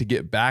know to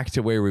get back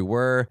to where we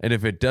were. And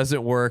if it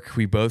doesn't work,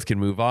 we both can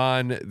move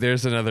on.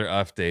 There's another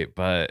update,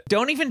 but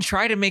Don't even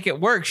try to make it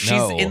work. She's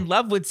No. in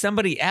love with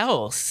somebody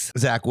else.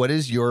 Zach, what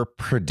is your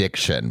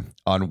prediction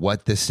on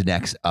what this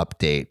next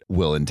update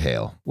will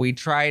entail? We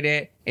tried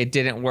it. It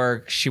didn't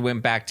work. She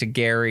went back to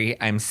Gary.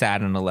 I'm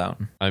sad and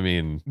alone. I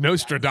mean,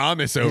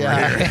 Nostradamus over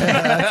here.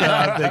 That's what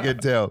I'm thinking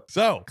too.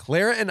 So,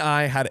 Clara and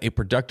I had a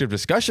productive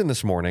discussion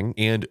this morning,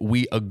 and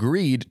we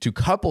agreed to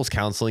couples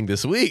counseling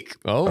this week.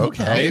 Oh,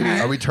 Okay.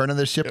 maybe. Are we turning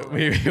this ship?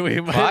 We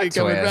might Plot be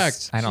coming back.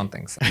 twist. I don't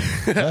think so.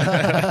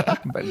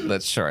 But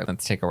let's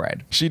take a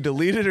ride. She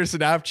deleted her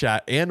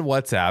Snapchat and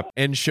WhatsApp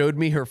and showed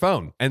me her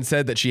phone and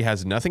said that she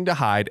has nothing to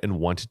hide and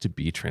wanted to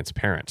be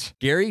transparent.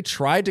 Gary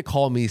tried to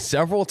call me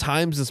several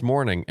times this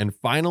morning and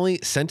finally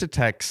sent a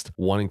text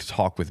wanting to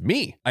talk with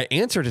me. I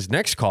answered his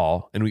next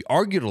call and we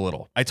argued a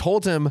little. I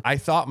told him I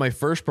thought my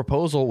first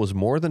proposal was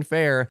more than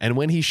fair, and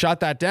when he shot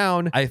that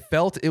down, I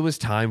felt it was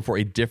time for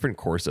a different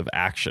course of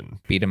action.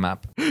 Beat him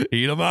up.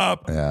 Eat him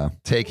up. Yeah.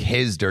 Take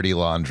his dirty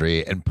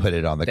laundry and put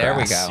it on the There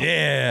we grass. go.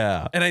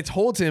 Yeah. And I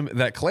told him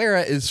that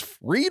Clara is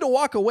free to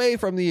walk away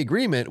from the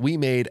agreement we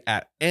made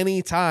at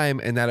any time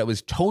and that it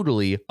was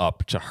totally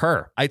up to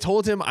her. I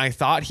told him I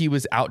thought he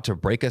was out to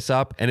break us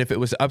up, and if it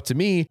was up to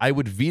me, I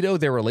would veto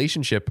their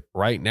relationship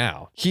right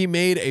now. He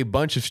made a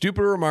bunch of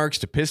stupid remarks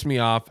to piss me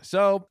off,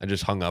 so I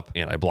just hung up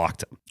and I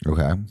blocked him.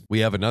 Okay. We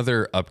have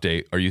another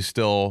update. Are you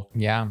still...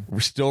 Yeah. We're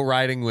still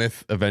riding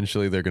with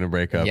eventually they're going to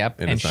break up. Yep.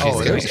 And And it's not she's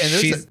gonna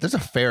going- go. There's a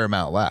fair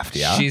amount left.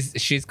 Yeah.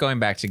 She's going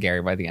back to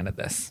Gary by the end of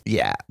this.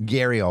 Yeah.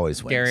 Gary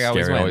always wins. Gary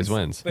always Gary wins.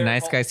 always wins.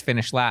 Nice guys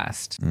finish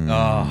last.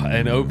 Oh,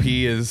 and OP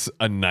is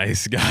a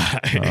nice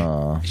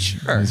guy.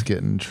 Sure. He's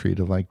getting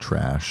treated like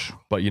trash.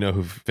 But you know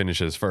who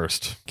finishes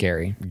first?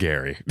 Gary.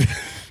 Gary.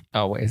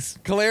 Always.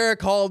 Clara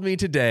called me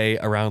today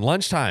around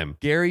lunchtime.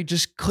 Gary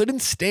just couldn't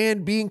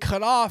stand being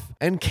cut off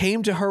and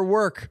came to her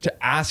work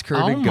to ask her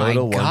to go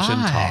to lunch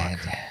and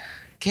talk.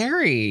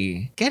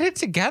 Gary, get it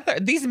together.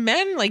 These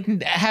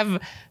men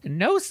have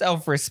no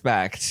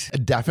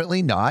self-respect.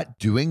 Definitely not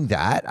doing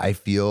that. I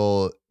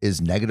feel is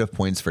negative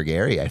points for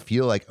Gary. I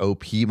feel like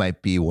OP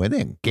might be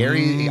winning.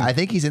 Gary, I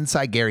think he's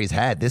inside Gary's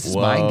head. This is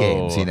mind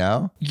games, you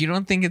know? You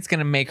don't think it's going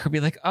to make her be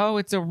like, oh,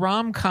 it's a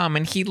rom-com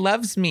and he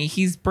loves me.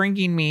 He's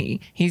bringing me.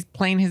 He's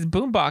playing his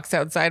boombox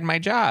outside my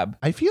job.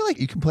 I feel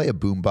like you can play a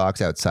boombox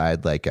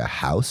outside like a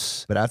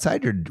house, but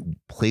outside your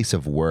place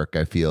of work,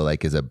 I feel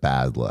like is a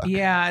bad look.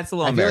 Yeah, it's a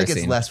little I feel like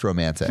embarrassing. it's less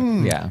romantic.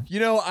 Yeah. You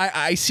know,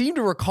 I seem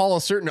to recall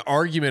a certain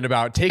argument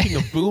about taking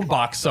a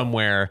boombox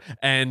somewhere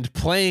and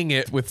playing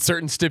it with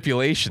certain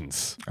stipulations.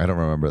 I don't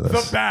remember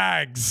this. The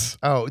bags.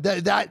 Oh,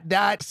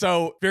 that.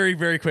 So very,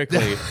 very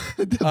quickly,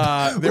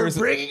 We're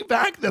bringing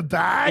back the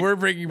bag. we're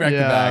bringing back the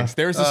Yeah. bags.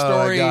 There's a Oh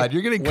story. my God,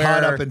 you're getting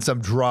caught up in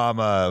some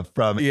drama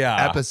from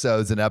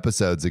episodes and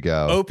episodes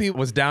ago. OP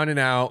was down and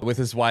out with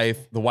his wife.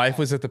 The wife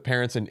was at the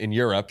parents in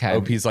Europe. Okay.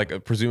 OP's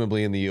like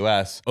presumably in the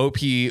US. OP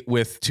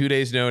with 2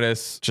 days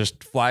notice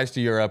just flies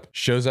to Europe,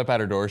 shows up at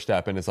her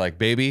doorstep and is like,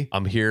 baby,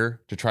 I'm here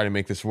to try to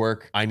make this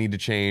work. I need to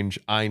change.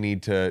 I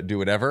need to do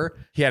whatever.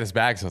 He had his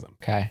bags with him.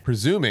 Okay.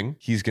 Presuming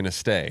he's going to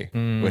stay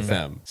with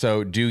them.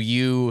 So do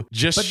you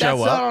just But show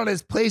that's not up? on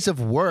his place of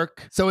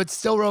work, so it's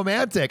still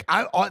romantic.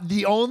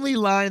 The only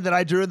line that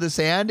I drew in the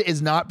sand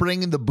is not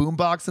bringing the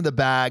boombox and the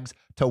bags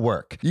to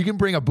work. You can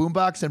bring a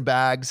boombox and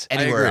bags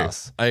anywhere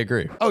else. I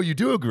agree. Oh, you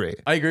do agree?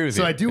 I agree with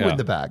you. So I do Yeah. win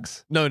the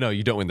bags. No,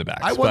 you don't win the bags.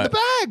 I won the but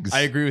bags.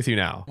 I agree with you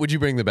now. Would you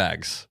bring the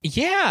bags?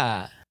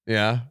 Yeah.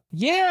 Yeah.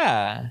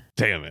 Yeah.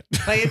 Damn it.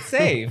 Play it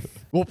safe.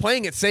 Well,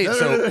 playing it safe.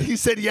 No. He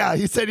said, yeah.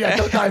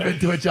 Don't dive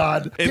into it,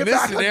 John. In Get this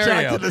back on track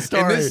scenario, to the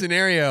story. in this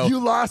scenario, you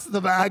lost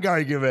the bag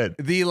argument.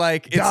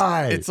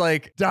 It's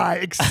like, Die.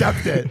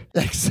 Accept it.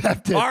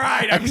 Accept it. all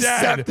right, I'm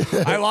Accept dead.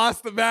 it. I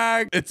lost the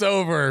bag. It's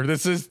over.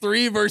 This is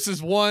 3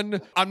 versus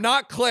 1. I'm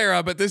not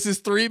Clara, but this is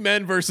 3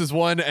 men versus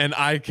 1, and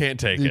I can't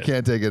take it. You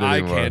can't take it I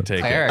anymore. can't take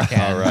Clara it.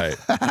 can. All right.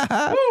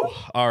 Woo.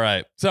 All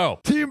right. So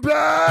Team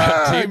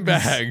bags. Team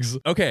bags.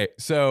 Okay,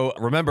 so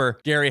remember,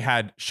 Gary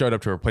had showed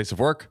up to her place of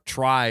work,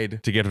 tried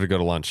to get her to go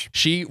to lunch.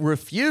 She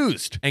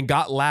refused and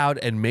got loud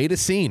and made a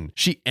scene.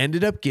 She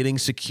ended up getting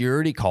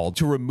security called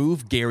to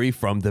remove Gary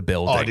from the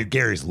building. Oh, dude,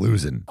 Gary's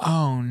losing.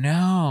 Oh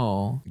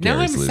no. Now I'm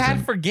Gary's sad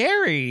losing. for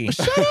Gary.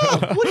 Shut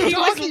up. What are you He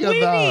was talking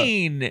about?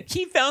 winning.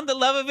 He found the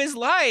love of his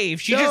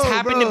life. She No, just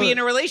happened to bro. be in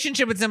a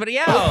relationship with somebody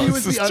OP else.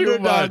 was This the is too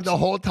underdog much. the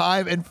whole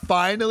time, and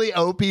finally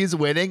OP's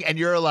winning, and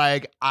you're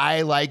like,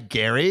 I like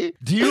Gary.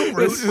 Do you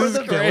root This for is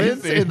the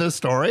villains crazy. in the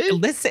story?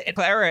 Listen,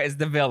 Clara is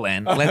the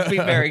villain. Let's be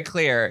very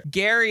clear.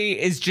 Gary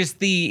is just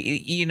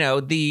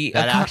the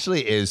That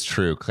actually is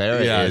true.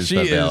 Clara Yeah, is she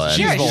the is. villain. She's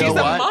Yeah, she's You know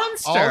a what?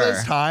 monster. All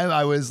this time,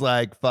 I was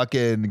like,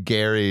 fucking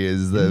Gary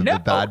is the No.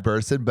 bad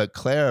person, but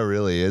Clara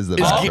really is the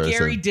bad all person.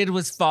 Gary did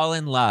was fall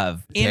in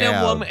love in a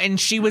Damn. woman, and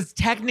she was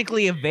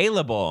technically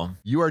available.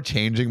 You are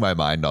changing my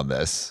mind on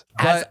this.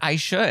 As I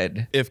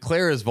should. If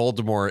Clara is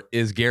Voldemort,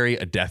 is Gary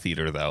a Death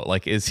Eater though?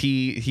 Like, is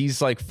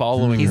he's like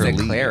following He's her a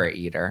lead? Clara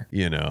eater.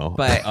 You know,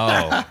 But-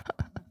 oh,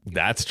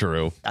 that's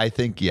true. I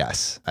think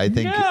yes. I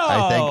think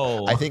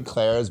No. I think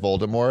Claire is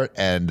Voldemort,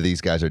 and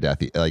these guys are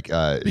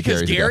Because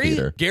Gary's a Death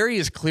Eater. Gary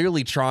is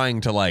clearly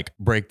trying to like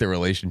break the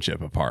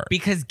relationship apart.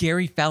 Because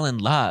Gary fell in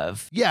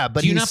love. Yeah,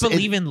 but Do you not he's-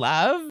 believe in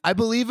love? I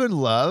believe in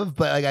love,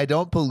 but like I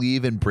don't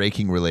believe in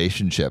breaking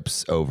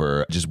relationships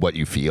over just what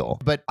you feel.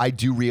 But I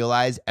do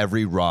realize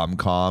every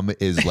rom-com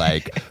is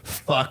like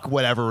fuck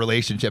whatever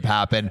relationship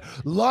happened.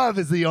 Love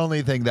is the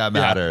only thing that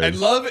matters. And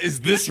love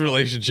is this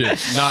relationship,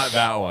 not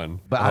that one.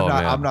 But Oh,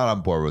 man. I'm not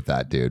on board with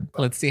that, dude.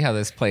 Let's see how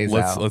this plays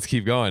out. Let's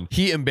keep going.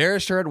 He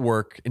embarrassed her at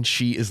work and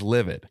she is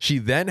livid. She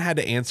then had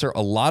to answer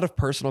a lot of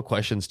personal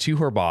questions to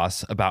her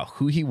boss about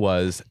who he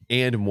was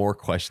and more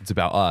questions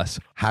about us.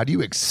 How do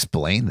you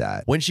explain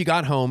that? When she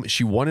got home,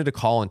 she wanted to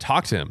call and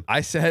talk to him.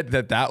 I said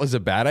that was a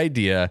bad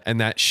idea and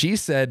that she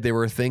said there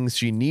were things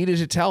she needed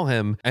to tell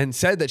him and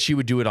said that she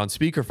would do it on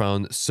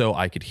speakerphone so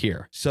I could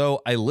hear.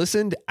 So I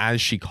listened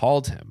as she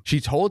called him. She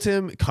told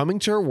him coming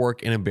to her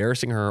work and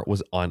embarrassing her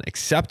was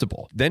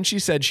unacceptable. Then she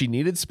said said she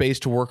needed space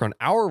to work on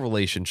our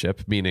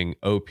relationship, meaning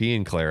OP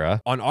and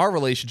Clara, on our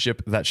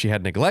relationship that she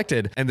had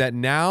neglected, and that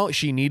now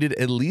she needed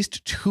at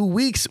least 2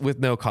 weeks with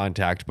no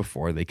contact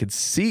before they could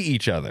see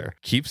each other.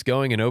 Keeps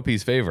going in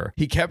OP's favor.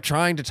 He kept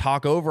trying to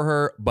talk over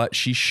her, but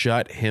she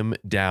shut him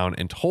down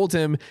and told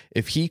him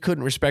if he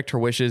couldn't respect her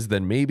wishes,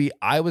 then maybe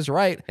I was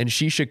right and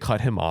she should cut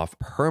him off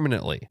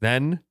permanently.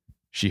 Then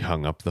she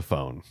hung up the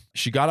phone.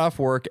 She got off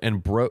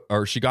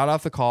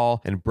the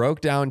call and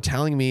broke down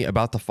telling me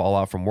about the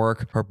fallout from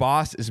work. Her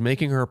boss is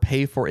making her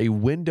pay for a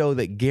window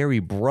that Gary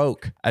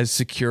broke as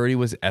security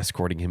was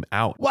escorting him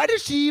out. Why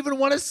does she even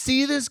want to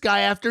see this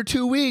guy after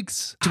 2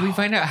 weeks? Did we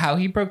find out how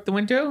he broke the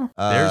window?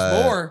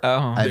 There's more.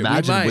 Oh. I We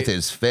imagine might. with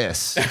his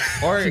fists.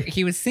 Or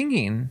he was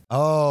singing.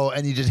 Oh,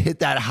 and you just hit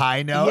that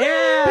high note.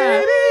 Yeah.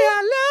 Baby,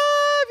 I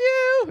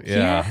love you.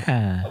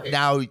 Yeah.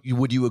 Now,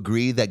 would you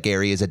agree that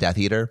Gary is a Death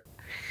Eater?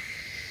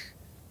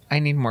 I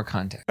need more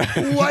context.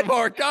 What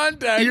more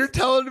context? You're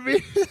telling me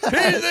He's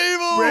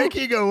evil.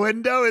 breaking a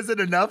window isn't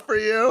enough for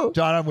you?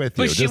 John, I'm with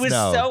you. But she Just was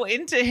know. so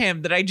into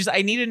him that I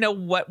need to know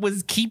what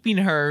was keeping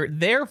her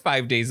there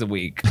 5 days a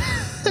week.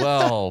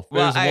 Well,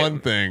 Well, there's one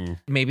thing.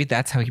 Maybe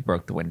that's how he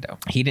broke the window.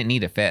 He didn't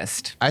need a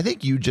fist. I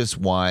think you just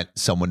want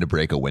someone to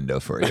break a window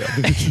for you.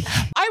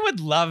 I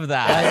would love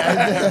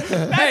that.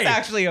 That's Hey.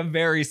 actually a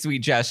very sweet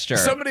gesture.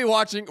 Somebody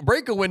watching,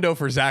 break a window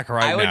for Zach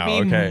right I would now.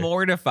 be okay.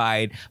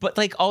 mortified, but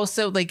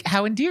also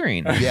how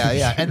endearing.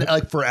 Yeah. And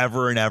like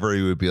forever and ever,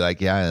 you would be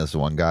like, yeah, this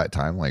one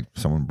time, like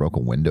someone broke a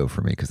window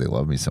for me because they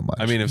love me so much.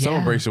 I mean, if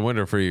someone Yeah. breaks a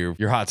window for you,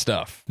 you're hot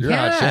stuff. you're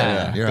hot shit.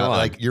 Yeah. You're Go hot, on.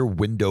 like you're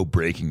window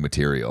breaking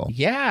material.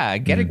 Yeah,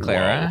 get it,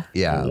 Clara.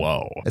 Yeah.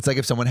 Whoa. It's like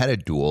if someone had a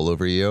duel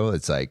over you,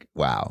 it's like,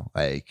 wow,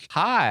 like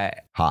Hot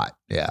hot.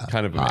 Yeah.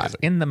 Kind of hot. amazing.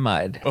 in the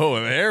mud. Oh,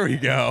 there we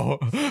go.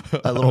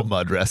 A little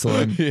mud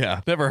wrestling. Yeah.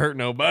 Never hurt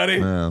nobody.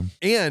 Yeah.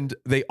 And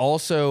they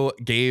also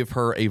gave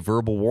her a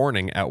verbal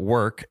warning at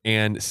work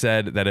and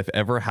said that if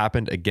ever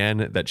happened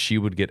again, that she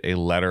would get a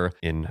letter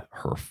in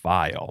her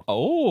file.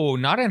 Oh,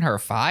 not in her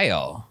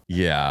file.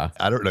 Yeah.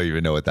 I don't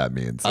even know what that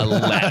means. A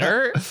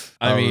letter?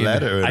 I A mean,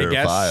 letter in I her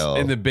guess file.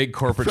 in the big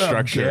corporate From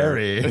structure.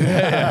 Gary.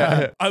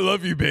 I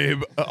love you,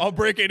 babe. I'll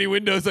break any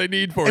windows I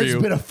need for It's you.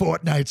 been a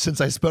fortnight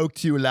since I spoke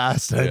to you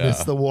last. I Yeah.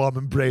 miss the warm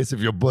embrace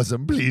of your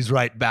bosom. Please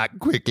write back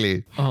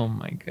quickly. Oh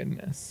my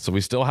goodness. So we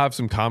still have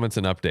some comments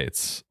and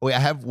updates. Wait, I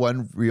have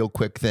one real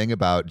quick thing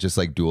about just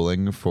like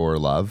dueling for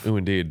love. Ooh,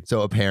 indeed.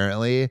 So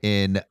apparently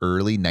in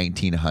early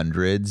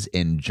 1900s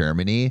in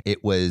Germany,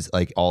 it was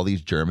like all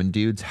these German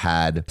dudes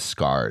had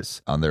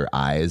scars on their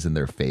eyes and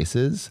their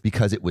faces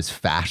because it was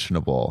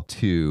fashionable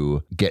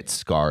to get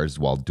scars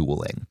while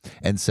dueling.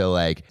 And so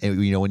like,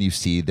 you know, when you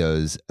see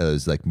those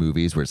like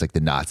movies where it's like the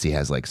Nazi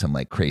has like some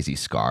like crazy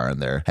scar on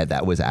their head,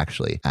 that was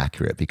actually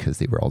accurate because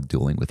they were all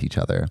dueling with each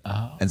other.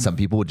 Oh. And some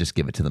people would just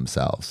give it to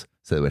themselves.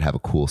 So they would have a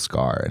cool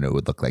scar and it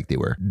would look like they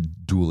were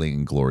dueling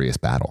in glorious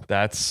battle.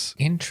 That's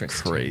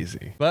Interesting.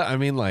 crazy. But I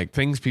mean, like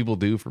things people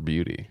do for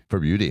beauty. For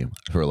beauty,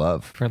 for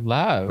love, For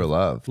love. for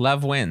love.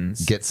 Love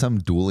wins. Get some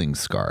dueling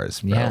scars,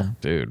 bro. Yeah.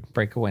 Dude,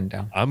 Break a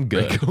window. I'm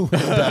good.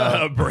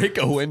 Break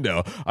a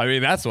window. I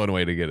mean, that's one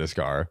way to get a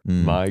scar.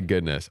 My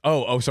goodness.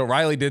 Oh, so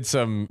Riley did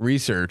some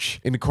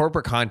research. In the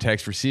corporate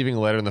context, receiving a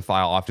letter in the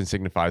file often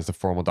signifies the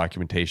formal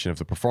documentation of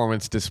the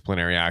performance,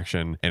 disciplinary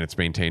action, and it's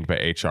maintained by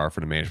HR for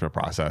the management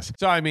process.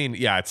 So, I mean,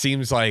 yeah, it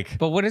seems like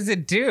But what does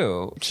it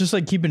do? It's just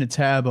like keeping a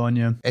tab on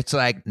you. It's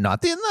like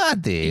naughty.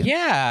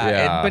 Yeah,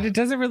 Yeah. but it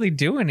doesn't really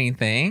do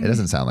anything. It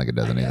doesn't sound like it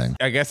does anything.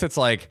 I guess it's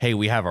like, hey,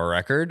 we have a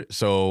record.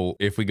 So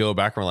if we go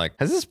back and we're like,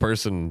 has this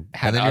person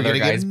Had And then you're other going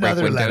to get guys break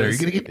another letter. You're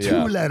windows. going to get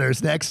Yeah. two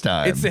letters next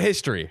time. It's the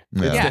history.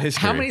 It's Yeah. the Yeah.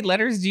 history. How many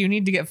letters do you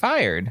need to get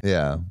fired?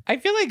 yeah. I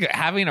feel like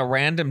having a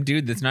random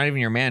dude that's not even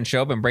your man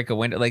show up and break a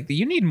window, like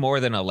you need more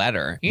than a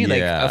letter. You need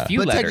Yeah. like a few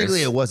But letters.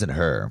 technically, it wasn't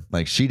her.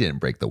 Like, she didn't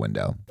break the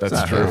window. That's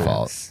it's not her true.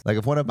 fault. Like,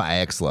 if one of my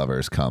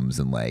ex-lovers comes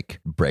and like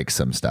breaks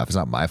some stuff, it's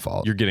not my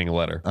fault. You're getting a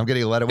letter. I'm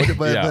getting a letter, but,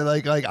 Yeah. but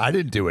like I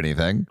didn't do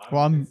anything.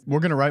 Well, we're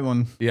gonna write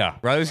one. Yeah.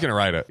 Riley's going to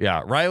write it.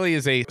 Yeah. Riley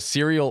is a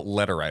serial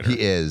letter writer. He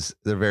is.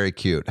 They're very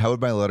cute. How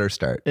would my letter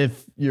start?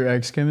 If your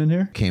ex came in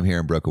here, Came here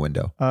and broke a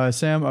window.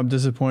 Sam, I'm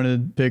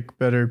disappointed. Pick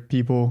better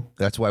people.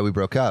 That's why we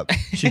broke up.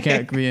 She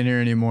can't be in here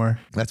anymore.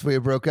 That's why we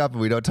broke up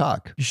and we don't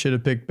talk. You should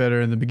have picked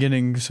better in the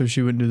beginning so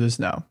she wouldn't do this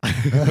now.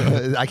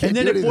 I can't And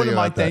then do if one anything of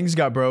my about that. things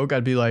got broke,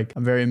 I'd be like,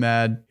 I'm very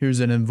mad. Here's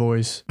an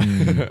invoice.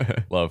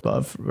 Love.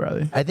 Love,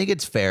 Riley. I think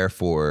it's fair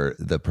for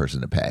the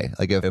person to pay.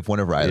 Like if one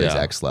of Riley's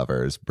Yeah.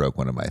 ex-lovers broke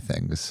one of my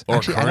things. Or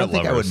Actually, I don't current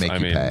think I would lovers, make I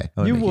you mean. pay.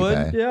 I You make would?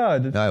 pay. Yeah.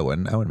 No, I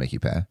wouldn't. I wouldn't make you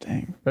pay.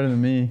 Dang. Better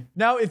than me.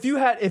 Now, if you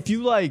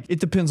like, it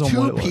depends on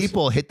what Two it was.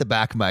 people hit the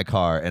back of my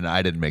car and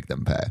I didn't make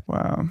them pay.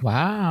 Wow.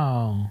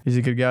 Wow. He's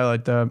a good guy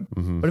like that.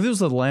 Mm-hmm. But if it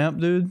was a lamp,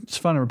 dude, just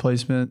find a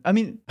replacement. I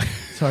mean,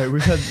 Sorry,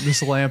 we've had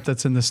this lamp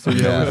that's in the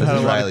studio. Yeah, We've this had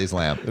is a lot of Riley's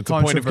lamp. It's a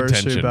point of controversy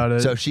contention. about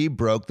it. So if she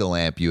broke the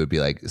lamp, you would be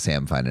like,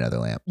 Sam, find another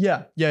lamp.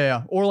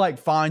 Yeah. Or like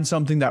find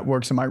something that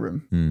works in my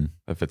room.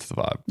 That fits the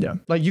vibe. Yeah.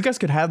 Like you guys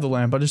could have the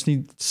lamp. I just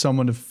need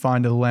someone to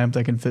find a lamp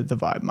that can fit the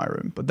vibe in my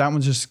room. But that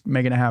one's just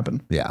making it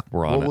happen. Yeah.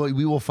 We're on it.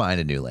 We will find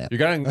a new lamp. You're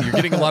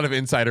getting a lot of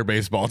insider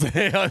baseball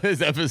today on this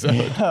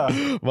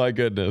episode. My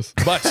goodness.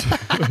 But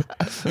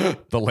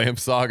the lamp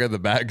saga, the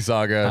bag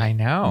saga. I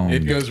know.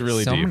 It goes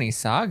really so deep. many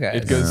sagas.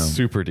 It goes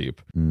super deep.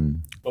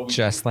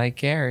 Just like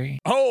Gary.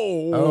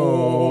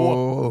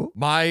 Oh,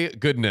 my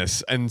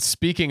goodness. And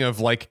speaking of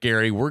like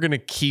Gary, we're going to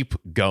keep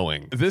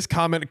going. This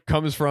comment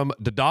comes from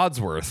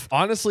Dodsworth.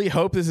 Honestly,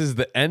 hope this is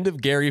the end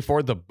of Gary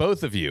for the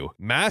both of you.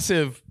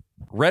 Massive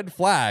red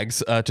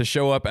flags to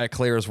show up at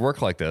Claire's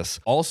work like this.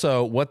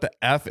 Also, what the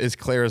F is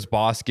Claire's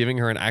boss giving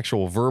her an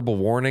actual verbal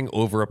warning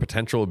over a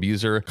potential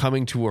abuser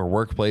coming to her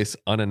workplace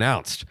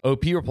unannounced?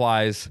 OP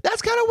replies,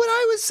 That's kind of what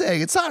I was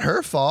saying. It's not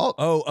her fault.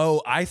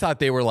 Oh, I thought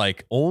they were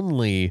like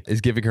only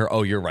is giving her,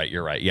 oh, you're right.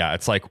 Yeah,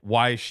 it's like,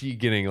 why is she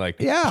getting like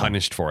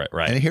punished for it,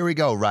 right? And here we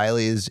go.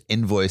 Riley is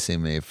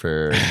invoicing me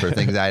for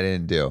things I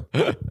didn't do.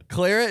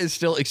 Clara is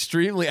still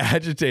extremely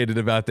agitated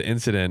about the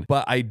incident,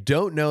 but I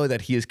don't know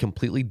that he is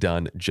completely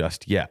done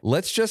just yet.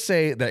 Let's just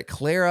say that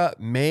Clara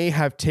may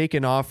have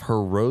taken off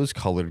her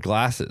rose-colored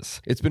glasses.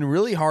 It's been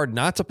really hard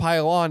not to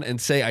pile on and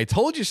say, I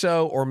told you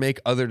so, or make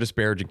other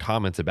disparaging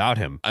comments about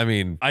him. I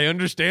mean, I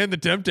understand the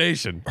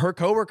temptation. Her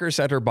coworker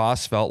said her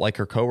boss felt like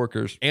her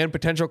coworkers and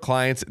potential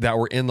clients that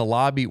were in the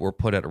lobby were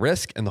put at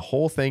risk, and the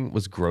whole thing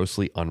was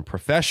grossly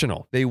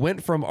unprofessional. They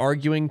went from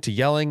arguing to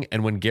yelling,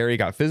 and when Gary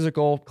got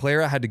physical,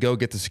 Clara had to go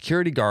get the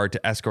security guard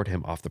to escort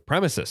him off the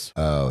premises.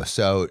 Oh,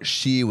 so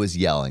she was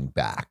yelling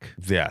back.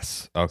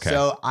 Yes. Okay.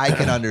 So I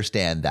can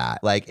understand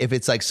that. Like if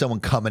it's like someone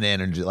coming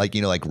in and like,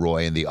 you know, like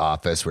Roy in The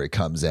Office where he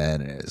comes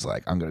in and is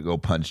like, I'm going to go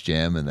punch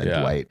Jim. And then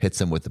Dwight hits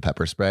him with the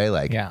pepper spray.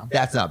 Like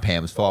that's not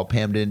Pam's fault.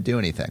 Pam didn't do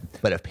anything.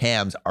 But if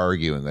Pam's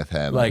arguing with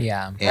him, like,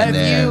 and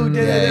then,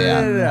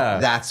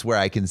 that's where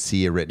I can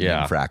see a written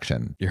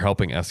infraction. You're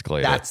helping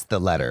escalate. That's the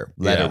letter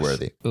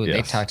worthy. Ooh,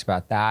 they talked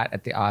about that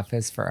at The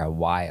Office for a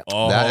while.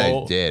 Oh, that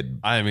I did.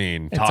 I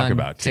mean, It's talk on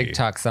about tea.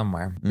 TikTok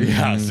somewhere.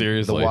 Yeah, The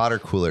seriously. water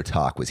cooler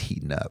talk was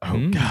heating up.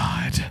 Oh,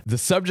 God. The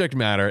subject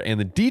matter and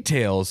the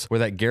details were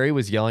that Gary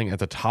was yelling at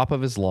the top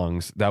of his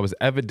lungs. That was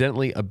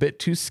evidently a bit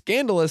too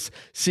scandalous,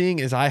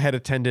 seeing as I had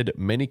attended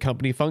many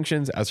company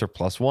functions as her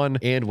plus one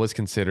and was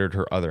considered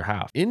her other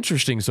half.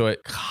 Interesting. So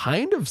it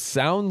kind of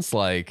sounds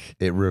like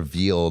It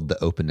revealed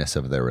the openness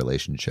of their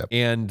relationship.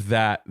 and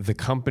that the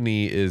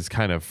company is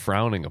kind of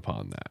frowning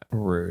upon that.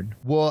 Rude.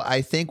 Well,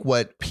 I think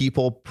what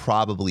people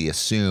probably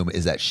assume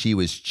is that she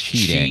was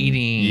cheating.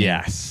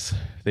 Yes.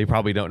 They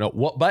probably don't know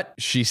what, but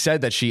she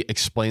said that she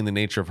explained the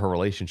nature of her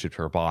relationship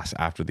to her boss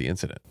after the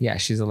incident. Yeah,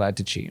 she's allowed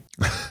to cheat.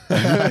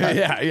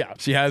 Yeah.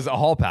 She has a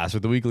hall pass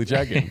with the weekly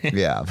check-in.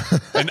 Yeah.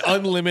 An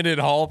unlimited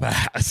hall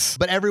pass.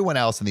 But everyone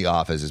else in the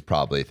office is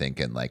probably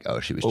thinking like, oh,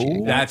 she was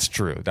cheating. That's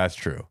true.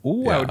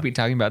 Ooh, Yeah. I would be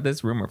talking about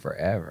this rumor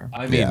forever.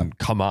 I mean,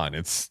 come on.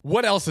 It's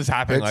what else is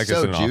happening It's like so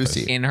this in an office?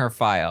 juicy. In her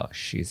file,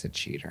 she's a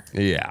cheater.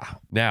 Yeah.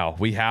 Now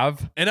we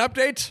have an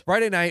update.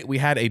 Friday night, we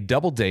had a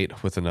double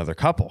date with another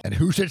couple. And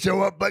who should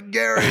show up but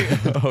Gary?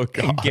 Oh,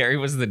 God. Gary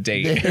was the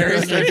date.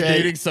 Gary's like Okay.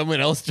 dating someone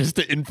else just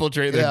to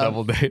infiltrate their Yeah.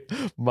 double date.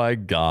 My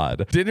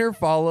God. Dinner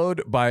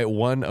followed by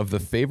one of the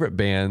favorite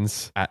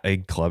bands at a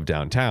club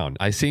downtown.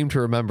 I seem to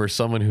remember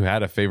someone who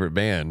had a favorite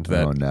band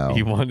that Oh, no.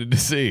 he wanted to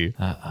see.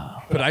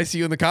 But I see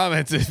you in the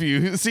comments if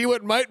you see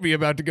what might be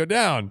about to go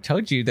down.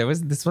 Told you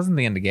this wasn't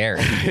the end of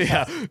Gary.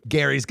 Yeah.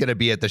 Gary's going to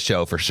be at the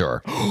show for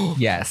sure.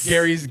 Yes.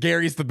 Gary's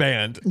the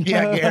band.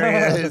 Yeah,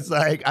 Gary is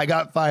like, I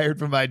got fired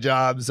from my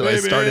job, so I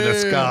started a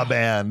ska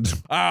band.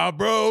 I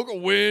broke a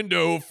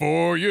window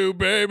for you,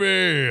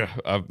 baby.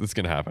 It's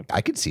going to happen. I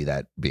could see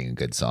that being a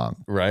good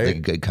song. Right? Like a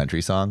good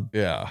country song.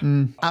 Yeah.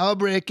 I'll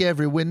break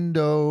every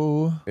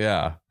window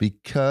Yeah.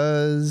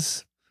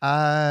 because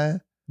I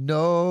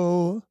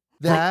know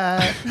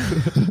that.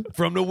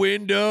 From the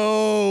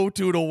window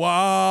to the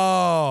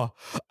wall,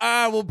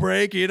 I will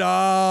break it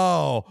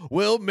all.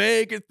 We'll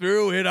make it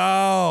through it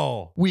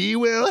all. We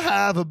will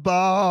have a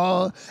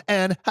ball,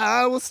 and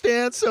I will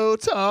stand so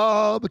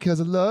tall because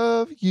I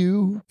love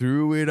you.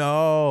 Through it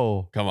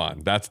all. Come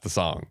on. That's the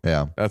song.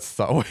 Yeah. That's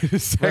the wait a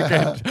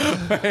second.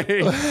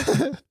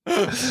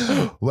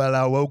 Wait. Well,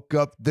 I woke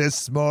up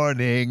this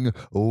morning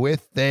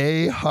with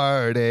a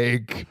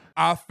heartache.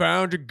 I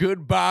found a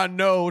goodbye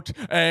note,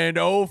 and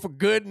oh, for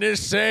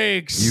goodness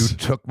sakes. You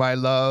took my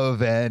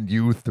love and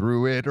you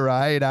threw it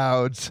right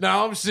out.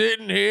 Now I'm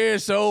sitting here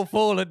so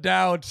full of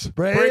doubt.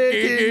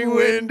 Breaking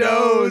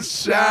windows,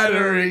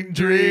 shattering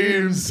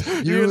dreams.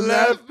 You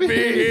left me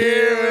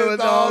here with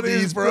all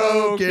these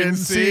broken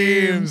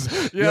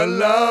seams. Your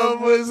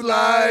love was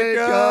like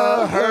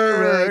a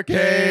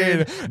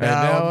hurricane.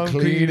 Now I'm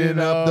cleaning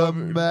up the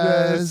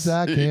mess.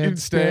 I can't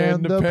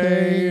stand the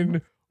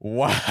pain.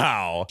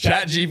 Wow.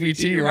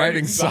 ChatGPT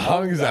writing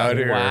songs out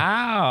here.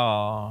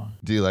 Wow.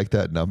 Do you like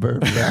that number?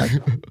 Zach?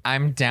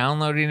 I'm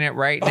downloading it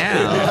right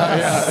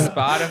now.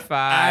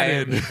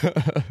 Spotify.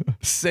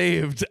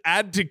 Saved.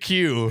 Add to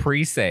queue.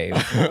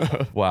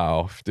 Pre-save.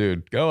 Wow,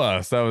 dude, go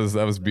us. That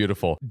was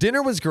beautiful.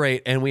 Dinner was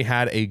great, and we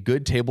had a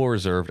good table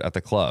reserved at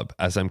the club.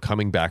 As I'm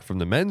coming back from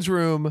the men's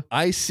room,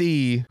 I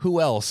see who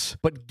else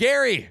but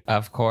Gary,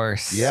 Of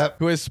course. Yep.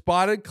 who has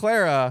spotted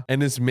Clara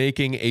and is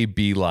making a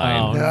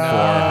beeline Oh, for no.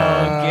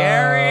 her.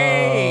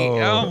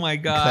 Gary. Oh my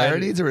God. Clara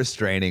needs a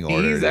restraining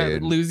order, He's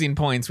dude. losing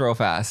points real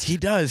fast. He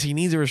does. He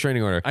needs a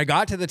restraining order. I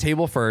got to the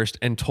table first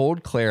and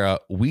told Clara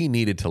we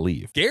needed to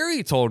leave.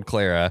 Gary told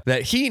Clara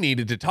that he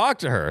needed to talk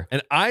to her.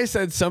 And I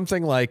said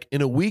something like,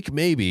 in a week,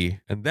 maybe.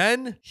 And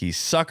then he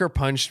sucker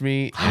punched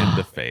me in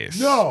the face.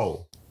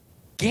 No.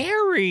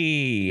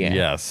 Gary.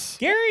 Yes.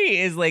 Gary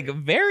is like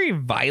very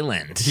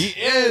violent. He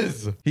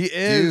is. He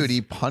is. Dude, he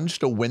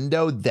punched a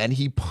window, then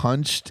he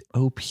punched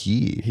OP.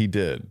 He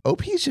did.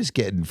 OP's just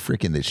getting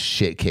freaking the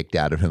shit kicked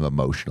out of him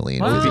emotionally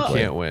and Well, He physically.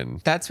 can't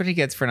win. That's what he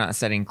gets for not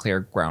setting clear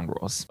ground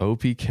rules.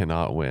 OP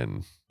cannot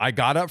win. I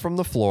got up from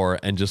the floor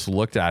and just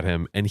looked at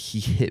him, and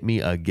he hit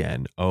me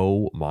again.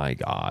 Oh my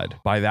God.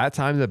 By that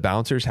time, the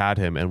bouncers had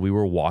him and we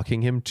were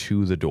walking him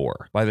to the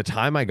door. By the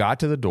time I got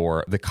to the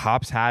door, the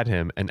cops had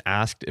him and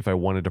asked if I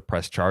wanted to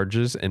press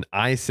charges, and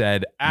I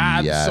said,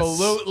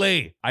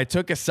 absolutely. I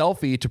took a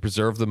selfie to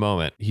preserve the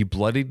moment. He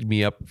bloodied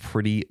me up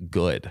pretty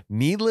good.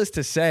 Needless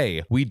to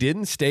say, we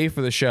didn't stay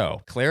for the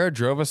show. Clara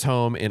drove us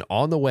home and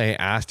on the way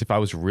asked if I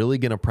was really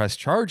going to press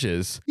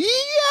charges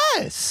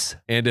Yes.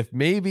 and if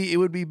maybe it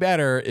would be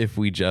better if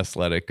we just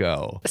let it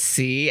go.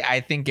 See, I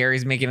think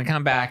Gary's making a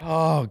comeback.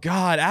 Oh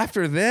God,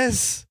 after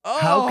this?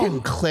 How Oh.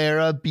 can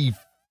Clara be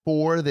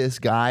for this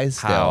guy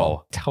still?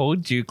 How?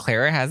 Told you,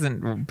 Clara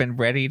hasn't been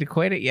ready to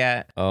quit it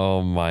yet.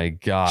 Oh my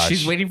gosh.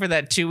 She's waiting for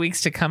that 2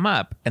 weeks to come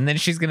up, and then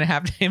she's going to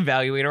have to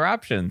evaluate her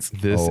options.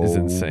 This is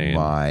insane. Oh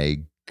my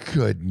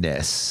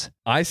goodness.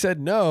 I said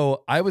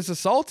no, I was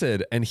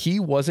assaulted, and he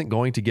wasn't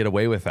going to get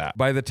away with that.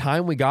 By the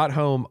time we got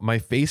home, my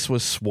face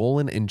was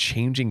swollen and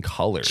changing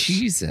colors.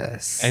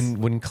 Jesus. And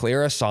when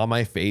Clara saw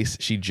my face,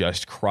 she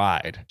just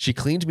cried. She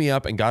cleaned me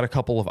up and got a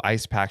couple of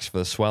ice packs for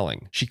the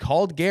swelling. She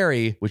called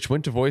Gary, which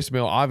went to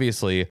voicemail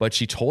obviously, but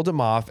she told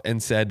him off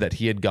and said that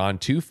he had gone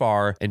too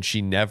far and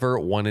she never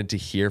wanted to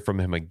hear from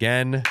him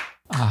again.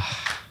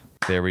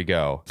 There we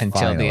go. Until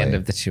Finally. the end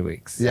of the 2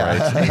 weeks.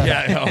 Yeah.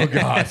 Yeah. Oh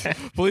God.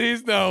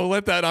 Please no.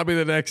 Let that not be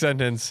the next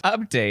sentence.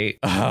 Update.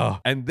 Oh.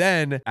 And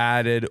then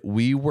added,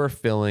 we were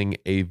filling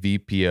a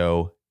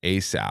VPO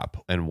ASAP.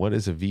 And what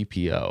is a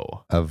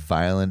VPO? A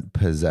violent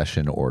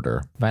possession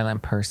order.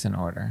 Violent person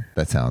order.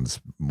 That sounds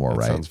more That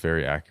right. sounds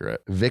very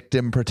accurate.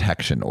 Victim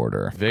protection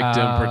order.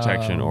 Victim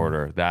protection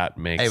order. That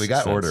makes Hey, we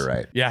got sense. order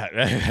right. Yeah,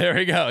 there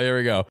we go. There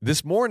we go.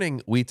 This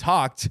morning, we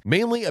talked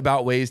mainly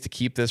about ways to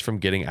keep this from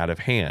getting out of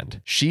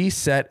hand. She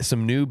set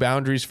some new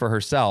boundaries for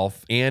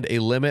herself and a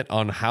limit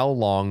on how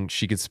long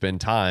she could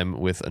spend time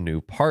with a new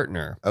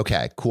partner.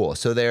 Okay, cool.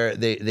 So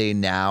they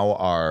now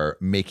are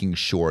making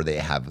sure they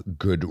have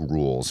good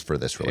rules for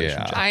this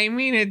relationship. I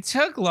mean, it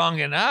took long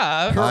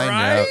enough. I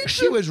know. Right?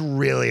 She was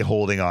really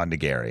holding on to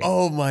Gary.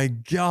 Oh my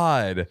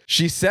God.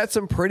 She set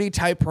some pretty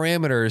tight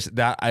parameters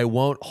that I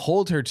won't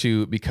hold her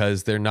to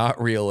because they're not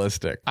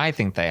realistic. I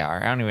think they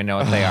are. I don't even know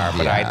what they are,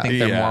 but I think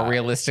they're Yeah. more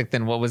realistic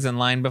than what was in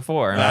line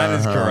before. That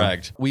is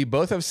correct. We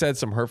both have said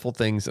some hurtful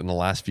things in the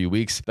last few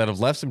weeks that have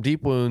left some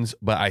deep wounds,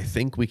 but I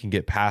think we can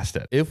get past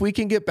it. If we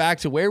can get back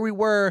to where we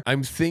were,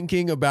 I'm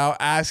thinking about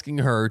asking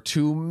her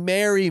to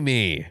marry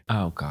me.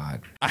 Oh, God.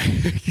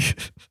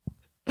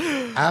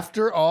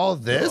 After all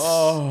this,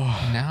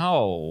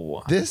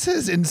 No. this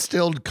has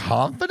instilled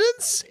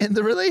confidence in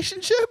the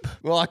relationship?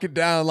 Lock it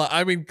down.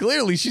 I mean,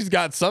 clearly she's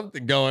got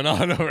something going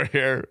on over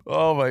here.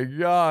 Oh my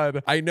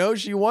God. I know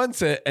she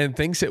wants it and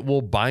thinks it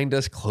will bind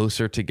us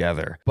closer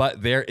together,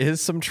 but there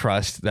is some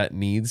trust that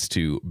needs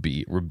to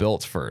be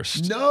rebuilt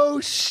first. No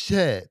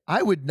shit.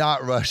 I would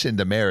not rush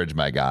into marriage,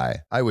 my guy.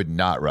 I would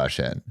not rush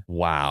in.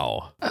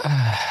 Wow.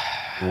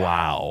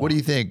 Wow. What do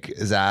you think,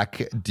 Zach?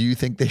 Do you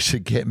think they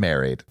should get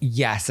married?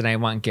 Yes, and I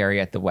want Gary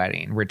at the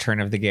wedding. Return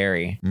of the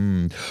Gary.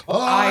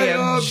 I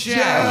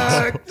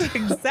object.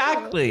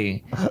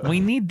 Exactly. We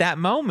need that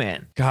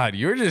moment. God,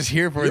 you're just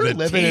here for You're the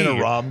living tea. in a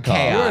rom-com.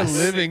 Chaos.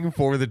 You're living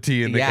for the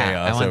tea and the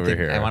chaos I want over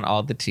here. I want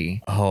all the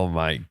tea. Oh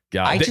my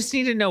God. I just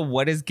need to know,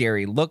 what does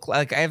Gary look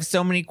like? I have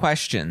so many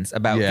questions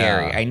about Yeah.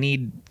 Gary. I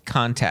need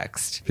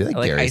context. I feel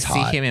like Gary's I see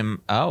hot. him in,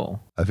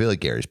 I feel like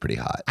Gary's pretty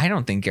hot. I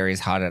don't think Gary's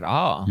hot at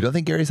all. You don't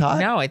think Gary's hot?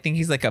 No, I think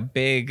he's like a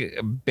big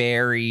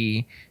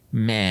berry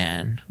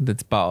man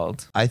that's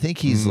bald. I think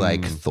he's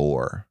like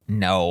Thor.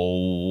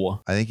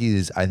 No. I think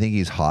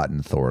he's hot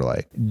and Thor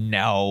like.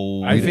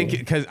 No. I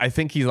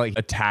think he like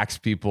attacks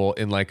people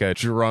in like a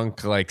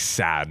drunk, like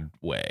sad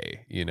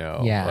way, you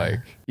know? Yeah. Like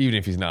even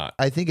if he's not.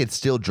 I think it's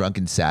still drunk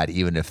and sad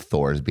even if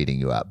Thor's beating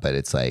you up, but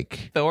it's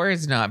like Thor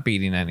is not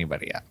beating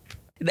anybody up.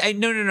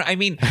 No. I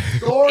mean,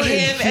 Thor him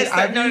is-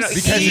 as no.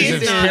 Because He he's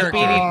is a not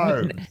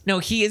character. beating. No,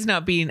 he is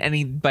not beating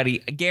anybody.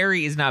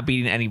 Gary is not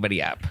beating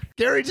anybody up.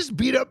 Gary just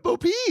beat up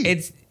OP.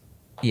 It's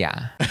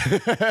Yeah.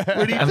 What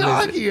are you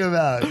talking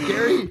about?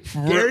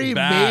 Gary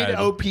Bad. made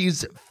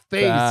OP's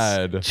face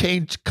Bad.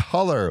 change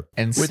color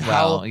And with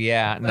swell. how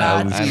Yeah. No,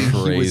 badly he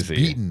was crazy.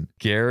 beaten.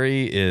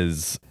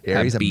 Gary's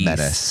Gary's a beast.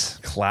 menace.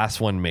 class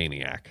 1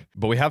 maniac.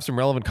 But we have some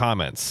relevant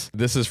comments.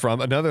 This is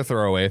from another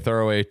throwaway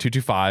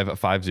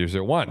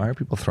 225-5001. Why are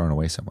people throwing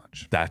away so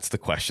much? That's the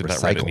question that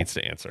Recycle. Reddit needs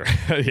to answer.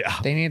 Yeah.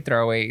 They need to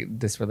throw away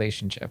this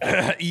relationship.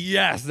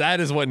 Yes, that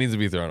is what needs to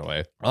be thrown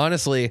away.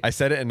 Honestly, I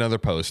said it in another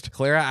post.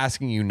 Clara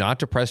asking you not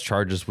to press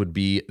charges would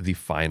be the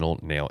final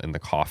nail in the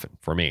coffin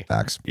for me.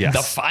 Facts. Yes.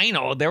 The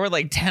final, there were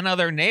like 10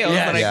 other nails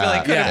Yeah, that I feel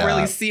like could have yeah.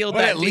 really sealed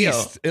But that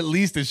at deal.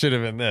 least it should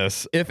have been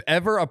this. If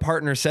ever a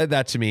partner said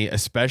that to me,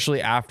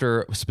 especially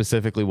after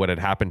specifically what had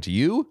happened to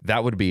you,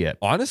 that would be it.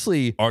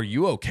 Honestly, are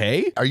you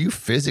okay? Are you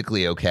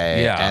physically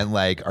okay? Yeah. And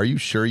like, are you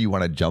sure you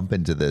want to jump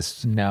into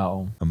this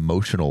No.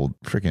 emotional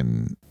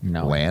freaking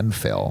No.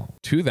 landfill?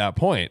 To that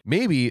point,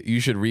 maybe you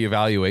should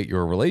reevaluate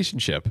your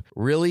relationship.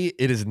 Really,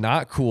 it is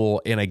not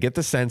cool, and I get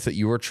the sense that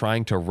you are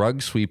trying to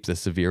rug sweep the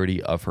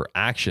severity of her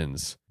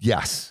actions.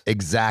 Yes,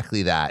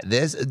 exactly that.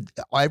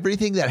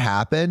 Everything that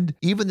happened,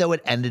 even though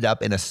it ended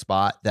up in a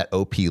spot that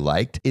OP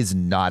liked, is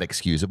not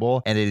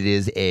excusable. And it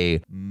is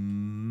a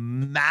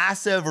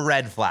massive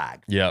red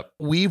flag. Yep.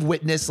 We've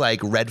witnessed like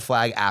red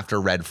flag after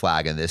red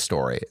flag in this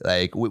story.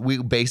 Like we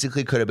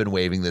basically could have been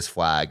waving this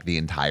flag the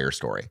entire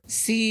story.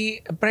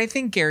 See, but I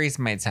think Gary's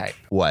my type.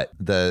 What?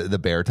 The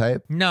bear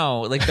type?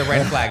 No, like the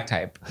red flag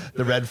type.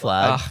 The red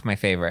flag? Oh, my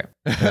favorite.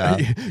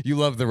 You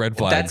love the red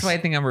flags. That's why I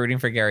think I'm rooting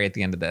for Gary at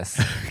the end of this.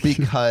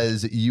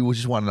 Because you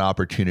just want an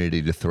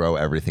opportunity to throw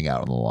everything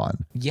out on the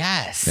lawn.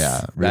 Yes. Yeah.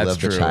 That's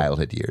Relive the true.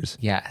 childhood years.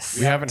 Yes.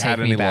 we haven't Take had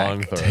me any back.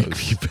 long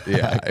throws.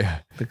 Yeah.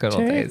 The good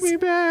old Take days. me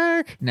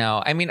back.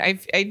 No, I mean, I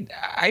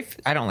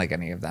don't like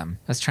any of them.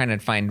 I was trying to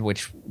find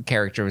which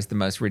character was the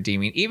most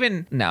redeeming.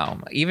 Even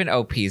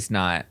OP's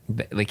not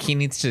like, he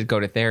needs to go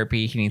to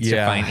therapy. He needs to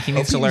OP learn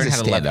needs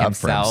how to stand love up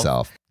for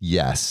himself.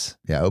 Yes.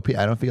 Yeah. OP.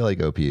 I don't feel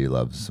like OP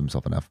loves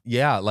himself enough.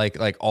 Yeah, like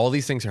all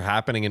these things are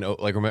happening, and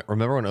like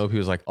remember when OP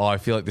was like, "Oh, I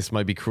feel like this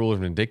might be cruel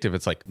and vindictive."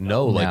 It's like,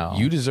 no, like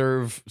you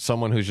deserve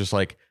someone who's just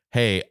like,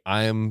 "Hey,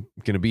 I'm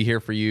gonna be here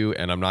for you,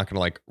 and I'm not gonna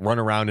like run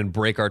around and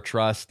break our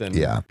trust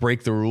and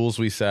break the rules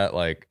we set."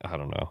 Like, I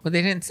don't know. Well,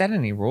 they didn't set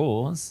any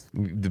rules.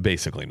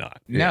 Basically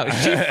not. No,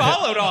 she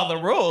followed all the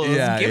rules.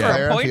 Yeah, Give yeah. her a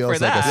Clara point feels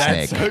for like a that.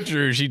 snake. That's so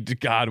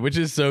true. Which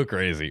is so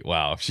crazy.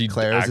 Wow,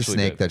 Claire is a actually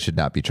snake did. that should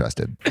not be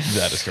trusted.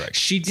 That is correct.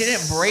 She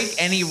didn't break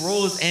any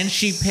rules, and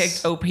she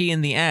picked OP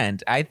in the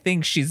end. I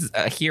think she's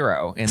a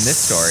hero in this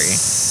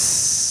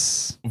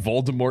story.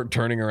 Voldemort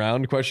turning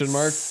around? Question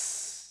mark.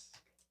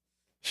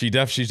 She's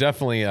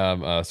definitely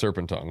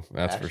serpent tongue.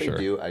 That's for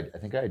sure. I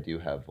think I do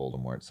have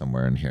Voldemort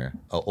somewhere in here.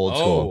 Oh, old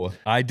school.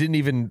 I didn't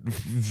even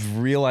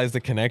realize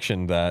the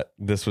connection that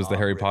this was the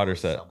Harry Potter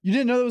set. You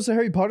didn't know that was a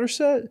Harry Potter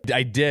set?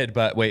 I did,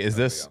 but wait, is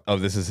this? Oh,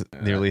 this is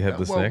nearly hit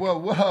the snake. Whoa.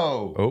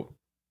 Oh,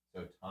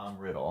 So Tom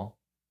Riddle.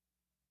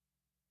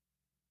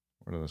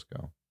 Where did this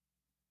go?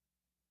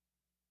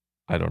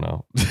 I don't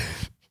know.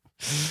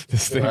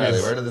 This thing Riley,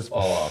 where did this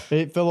fall off?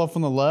 It fell off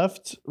on the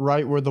left,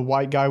 right where the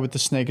white guy with the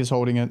snake is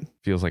holding it.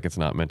 feels like it's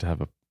not meant to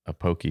have a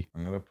pokey,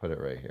 I'm going to put it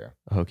right here.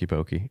 a hokey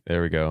pokey.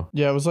 There we go.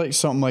 Yeah, it was like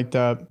something like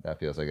that. That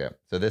feels like it.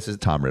 So this is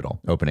Tom Riddle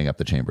opening up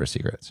the Chamber of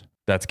Secrets.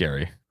 That's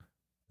Gary.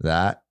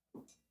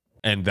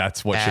 And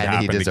that's what should he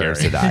happen deserves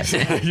to to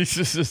Gary. die. He's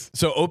just-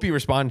 so Opie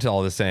responded to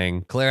all this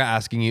saying, Clara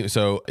asking you,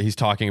 so he's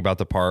talking about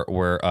the part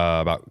where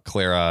about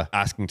Clara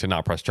asking to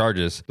not press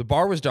charges. The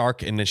bar was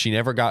dark and then she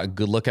never got a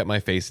good look at my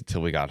face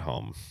until we got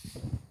home.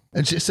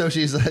 And she was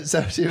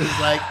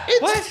like,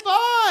 it's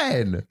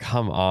fine.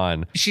 Come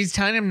on. She's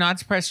telling him not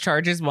to press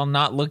charges while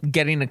not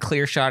getting a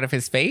clear shot of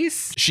his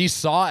face. She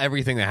saw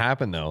everything that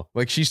happened though.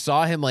 Like she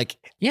saw him like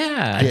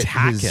Yeah. Get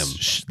attack his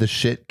him. The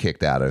shit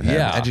kicked out of him.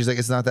 Yeah. And she's like,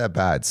 it's not that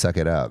bad. Suck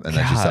it up. And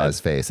then she saw God. his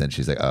face and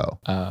she's like, oh.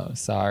 Oh,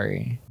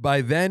 sorry.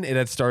 By then, it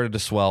had started to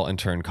swell and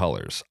turn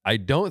colors. I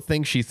don't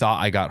think she thought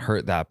I got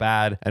hurt that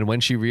bad, and when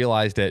she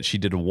realized it, she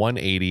did a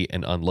 180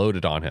 and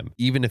unloaded on him,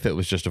 even if it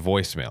was just a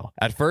voicemail.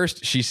 At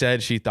first, she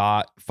said she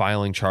thought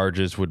filing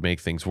charges would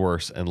make things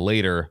worse, and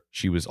later,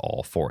 she was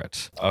all for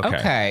it.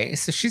 Okay.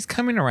 So she's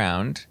coming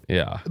around.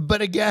 Yeah.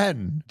 But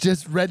again,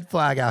 just red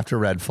flag after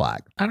red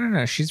flag. I don't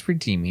know. She's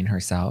redeeming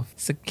herself.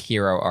 It's a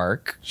hero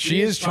arc.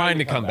 She is trying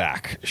to come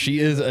back. She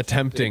is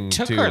attempting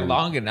Took to. her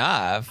long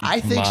enough. I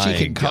think she My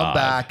can come God.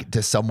 back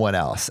to someone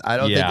else. I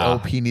don't Yeah.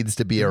 think OP needs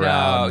to be No,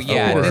 around.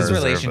 yeah, for this her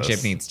relationship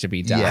service. needs to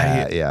be done.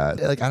 Yeah.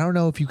 Like, I don't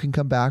know if you can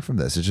come back from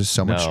this. It's just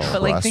so much No. trust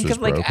But like, think was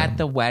of like broken. at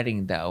the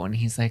wedding though, and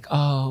he's like,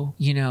 "Oh,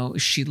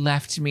 she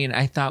left me, and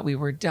I thought we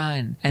were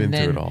done, and Been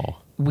then through it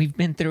all. we've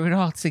been through it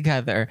all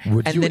together."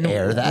 Would and you then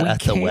air that we at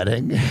the came-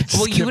 wedding?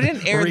 Well, you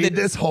wouldn't air read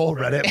the- this whole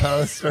Reddit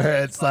post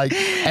where it's like,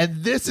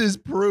 and this is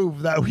proof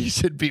that we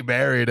should be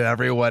married. And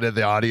everyone in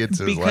the audience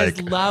is because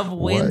like, love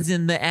wins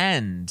in the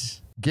end.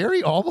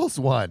 Gary almost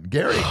won.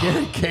 Gary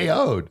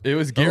KO'd. It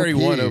was Gary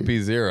OP. 1, OP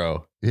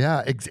 0.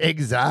 Yeah,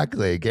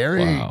 exactly.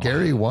 Gary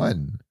Wow.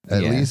 won.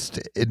 At least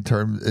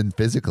in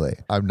physically.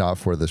 I'm not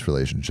for this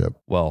relationship.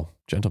 Well,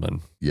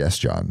 gentlemen, Yes,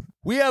 John.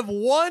 we have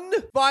one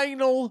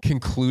final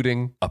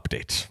concluding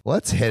update.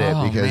 Let's hit it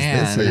Oh, because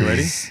man. this Are is you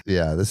ready?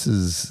 Yeah, this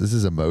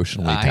is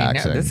emotionally I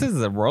taxing. know. This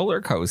is a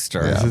roller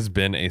coaster. This has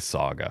been a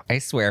saga. I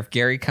swear, if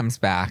Gary comes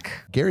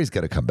back, Gary's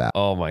got to come back.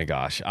 Oh my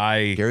gosh.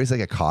 Gary's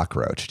like a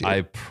cockroach, dude.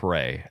 I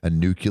pray. A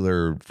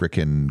nuclear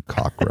freaking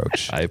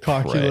cockroach. I pray.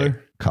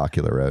 Cockular.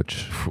 Coccular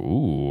roach.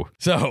 Ooh.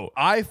 So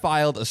I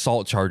filed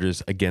assault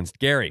charges against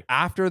Gary.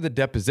 After the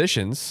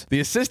depositions,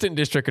 the assistant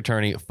district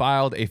attorney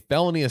filed a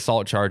felony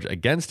assault charge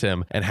against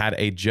him and had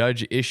a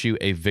judge issue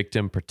a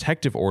victim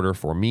protective order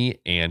for me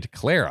and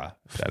Clara.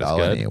 That is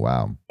Felony. good.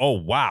 Wow. Oh,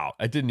 wow.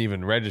 I didn't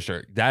even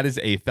register. That is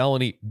a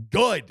felony.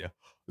 Good.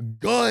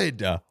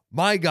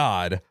 My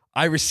God.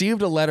 I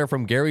received a letter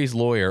from Gary's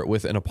lawyer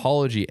with an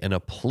apology and a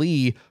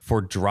plea for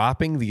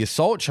dropping the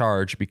assault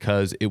charge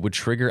because it would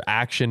trigger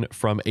action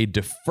from a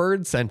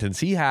deferred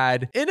sentence he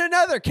had in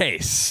another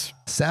case.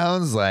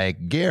 Sounds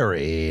like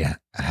Gary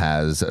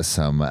has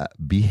some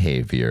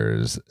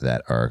behaviors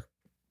that are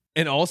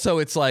And also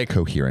it's like,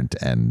 coherent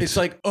and it's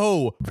like,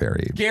 oh,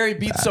 very Gary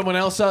beat bad. someone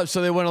else up,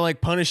 so they want to like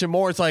punish him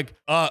more. It's like,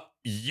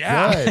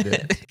 yeah.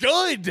 Good.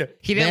 Good.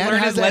 he didn't Man learn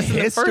has his a lesson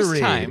the first history.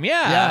 time.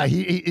 Yeah. Yeah.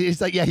 He's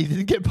like, he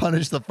didn't get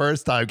punished the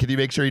first time. Can you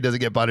make sure he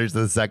doesn't get punished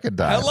the second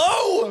time?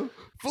 Hello?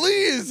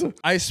 Please.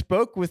 I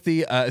spoke with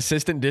the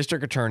assistant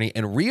district attorney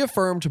and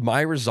reaffirmed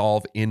my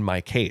resolve in my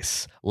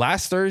case.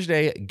 Last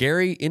Thursday,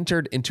 Gary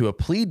entered into a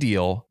plea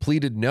deal,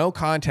 pleaded no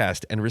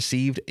contest, and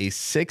received a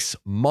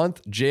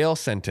 6-month jail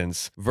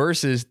sentence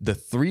versus the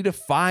 3 to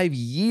 5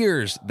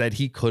 years that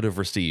he could have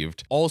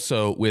received,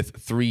 also with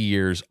 3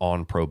 years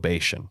on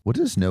probation. What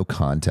does no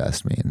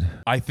contest mean?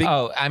 I think.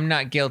 Oh, I'm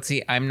not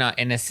guilty. I'm not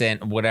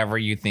innocent. Whatever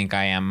you think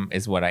I am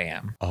is what I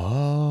am.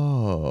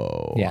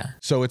 Oh. Yeah.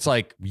 So it's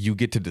like you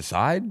get to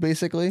decide,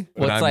 basically?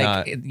 Well, But it's I'm like,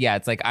 not-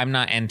 it's like I'm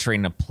not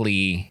entering a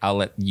plea. I'll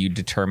let you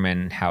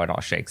determine how it all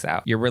shakes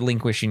out. You're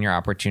relinquishing your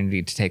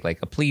opportunity to take like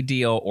a plea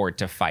deal or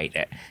to fight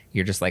it.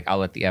 You're just like, I'll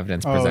let the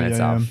evidence present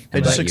itself. They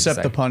and just let you accept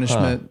the decide.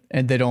 punishment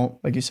and they don't,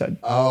 like you said.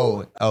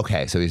 Oh,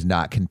 okay. So he's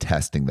not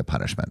contesting the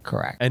punishment.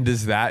 Correct. And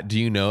do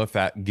you know if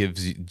that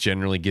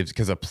generally gives,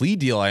 because a plea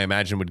deal I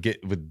imagine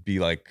would be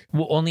like,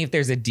 Well, only if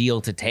there's a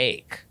deal to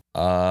take.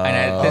 And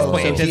at this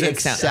point, So it he doesn't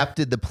sound.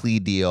 accepted the plea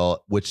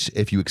deal, which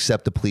if you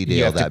accept the plea You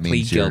deal, have to that plead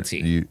means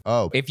guilty.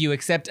 oh, If you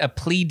accept a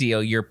plea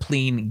deal, you're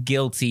pleading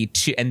guilty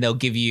to, and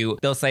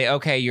they'll say,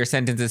 okay, your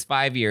sentence is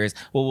 5 years.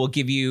 Well, we'll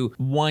give you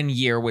 1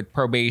 year with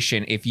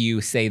probation if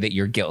you say that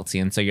you're guilty.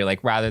 And so you're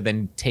like, rather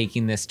than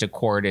taking this to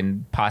court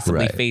and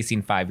possibly Right.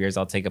 facing 5 years,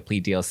 I'll take a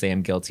plea deal, say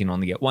I'm guilty and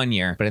only get 1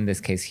 year. But in this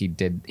case, he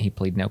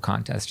plead no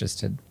contest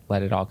just to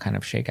let it all kind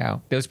of shake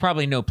out. There was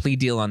probably no plea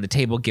deal on the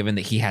table given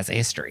that he has a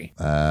history.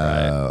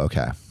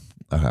 okay.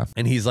 Okay.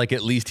 and he's like,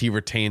 at least he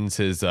retains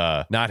his,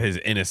 not his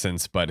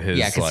innocence, but his,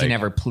 Yeah, because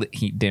like,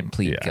 he didn't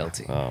plead yeah.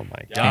 guilty. Oh my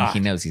And God. he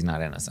knows he's not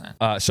innocent.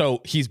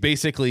 So he's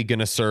basically going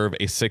to serve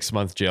a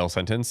 6-month jail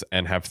sentence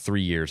and have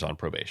 3 years on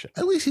probation.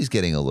 At least he's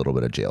getting a little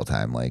bit of jail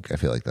time. Like, I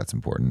feel like that's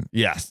important.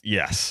 Yes.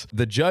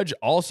 The judge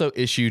also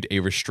issued a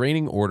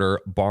restraining order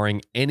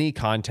barring any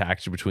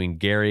contact between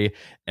Gary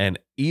and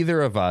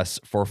either of us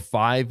for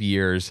 5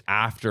 years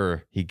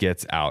after he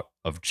gets out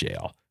of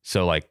jail.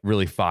 So like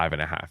really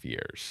 5.5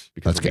 years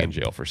because That's we'll be in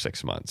good. jail for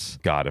 6 months.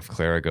 God, if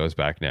Clara goes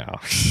back now.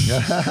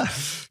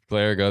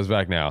 Clara goes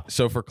back now.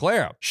 So for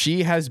Clara,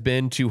 she has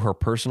been to her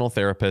personal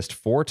therapist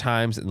 4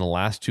 times in the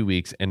last 2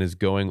 weeks and is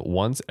going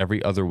once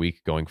every other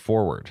week going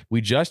forward.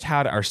 We just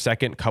had our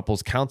second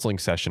couples counseling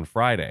session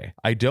Friday.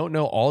 I don't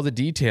know all the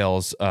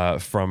details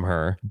from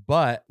her,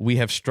 but we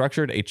have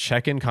structured a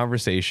check-in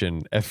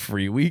conversation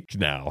every week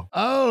now.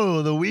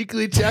 Oh, the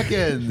weekly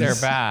check-ins. They're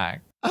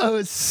back.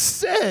 Oh,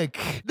 sick.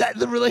 That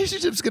the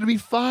relationship's gonna be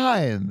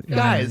fine.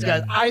 Guys,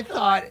 I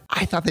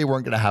thought they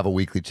weren't gonna have a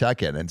weekly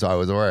check-in, and so I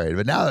was worried.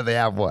 But now that they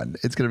have one,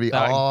 it's gonna be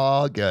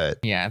all good.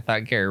 Yeah, I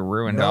thought Gary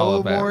ruined all No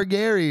of it. more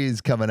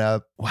Garys coming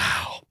up.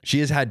 Wow. She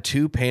has had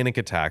 2 panic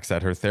attacks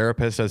that her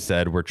therapist has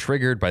said were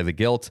triggered by the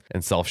guilt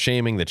and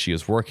self-shaming that she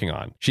is working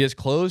on. She has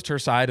closed her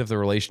side of the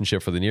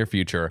relationship for the near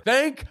future.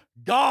 Thank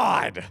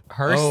God.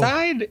 Her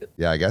side?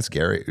 Yeah, I guess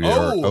Gary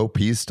Oh. or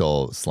OP's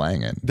still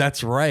slanging.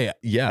 That's right.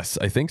 Yes,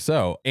 I think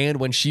so. And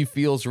when she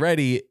feels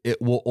ready,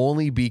 it will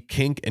only be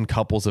kink and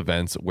couples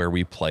events where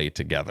we play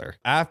together.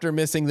 After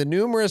missing the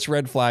numerous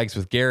red flags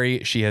with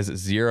Gary, she has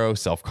 0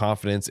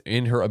 self-confidence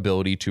in her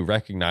ability to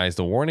recognize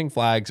the warning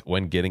flags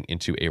when getting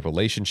into a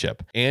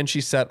relationship. And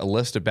she set a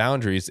list of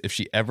boundaries if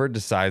she ever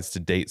decides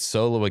to date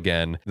solo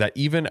again that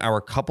even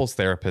our couples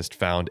therapist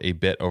found a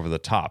bit over the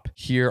top.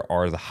 Here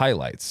are the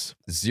highlights.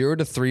 0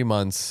 to 3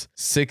 months,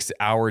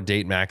 6-hour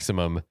date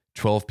maximum,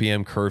 12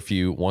 p.m.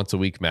 curfew, once a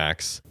week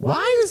max.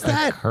 Why is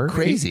that curfew?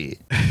 crazy?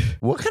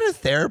 What kind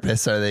of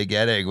therapists are they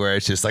getting where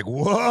it's just like,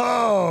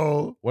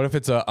 whoa? What if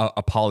it's a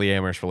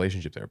polyamorous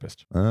relationship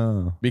therapist?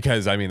 Oh,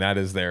 Because, I mean, that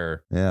is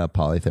their... yeah,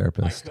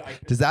 polytherapist.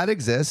 Does that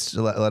exist?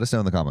 Let us know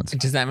in the comments.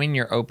 Does that mean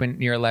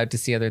you're allowed to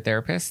see other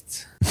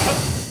therapists?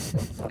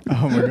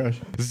 Oh my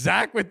gosh.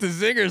 Zach with the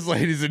zingers,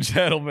 ladies and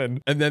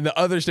gentlemen. And then the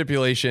other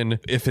stipulation,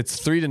 if it's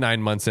 3 to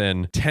 9 months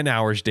in, 10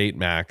 hours date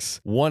max,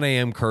 1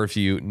 a.m.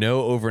 curfew,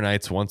 no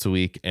overnights once a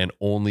week, and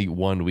only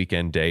 1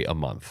 weekend day a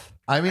month.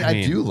 I mean,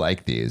 I do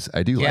like these.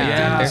 I do like these.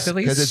 There's at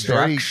least it's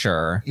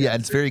structure.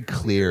 It's very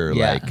clear.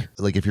 Yeah.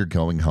 Like if you're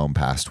going home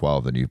past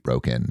 12, then you've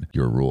broken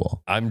your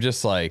rule. I'm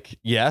just like,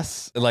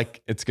 yes.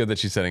 Like, it's good that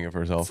she's setting it for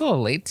herself. It's a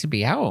little late to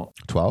be out.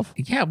 12?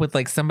 Yeah, with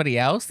like somebody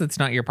else that's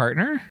not your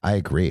partner. I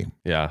agree.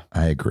 Yeah.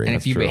 I agree. And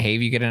if you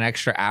behave, you get an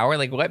extra hour.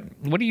 Like, what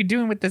are you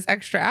doing with this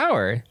extra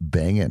hour?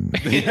 Banging.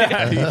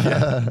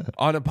 Yeah.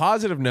 On a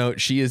positive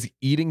note, she is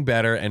eating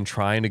better and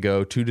trying to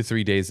go 2 to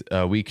 3 days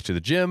a week to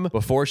the gym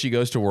before she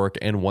goes to work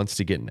and wants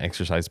to get an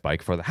exercise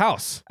bike for the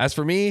house. As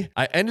for me,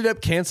 I ended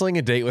up canceling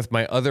a date with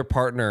my other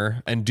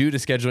partner, and due to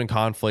scheduling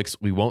conflicts,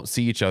 we won't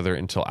see each other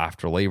until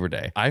after Labor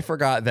Day. I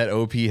forgot that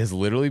OP has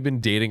literally been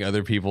dating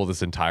other people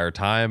this entire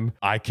time.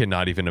 I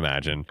cannot even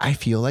imagine. I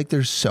feel like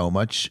there's so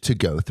much to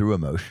go through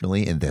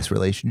emotionally in this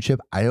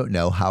relationship. I don't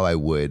know how I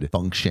would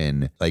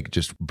function like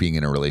just being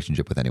in a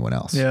relationship with anyone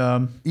else.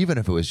 Yeah. Even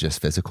if it was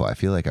just physical, I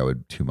feel like I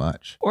would too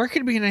much. Or it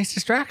could be a nice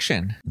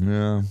distraction.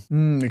 Yeah.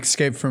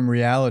 Escape from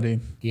reality.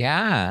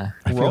 Yeah.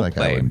 I feel like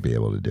I wouldn't be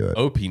able to do it.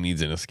 OP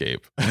needs an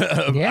escape. I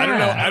don't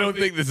know. I don't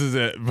think this is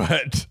it,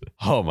 but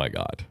oh my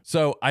God.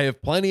 So I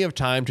have plenty of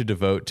time to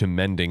devote to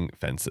mending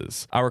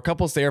fences. Our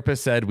couples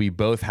therapist said we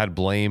both had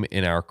blame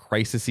in our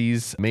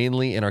crises,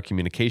 mainly in our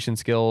communication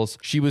skills.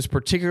 She was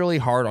particularly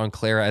hard on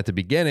Clara at the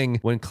beginning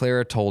when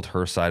Clara told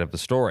her side of the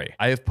story.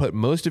 I have put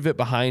most of it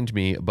behind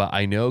me, but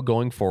I know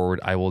going forward,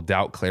 I will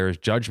doubt Clara's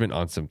judgment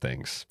on some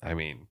things. I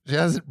mean, She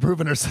hasn't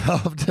proven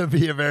herself to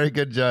be a very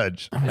good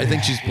judge. I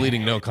think she's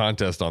pleading no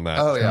contest on that.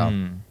 Oh, yeah.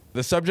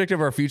 The subject of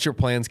our future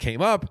plans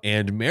came up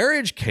and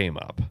marriage came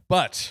up,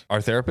 but our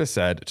therapist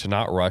said to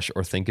not rush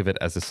or think of it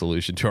as a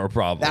solution to our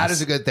problems. That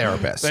is a good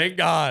therapist. Thank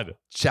God.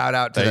 Shout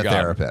out to Thank the God.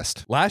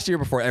 therapist. Last year,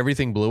 before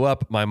everything blew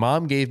up, my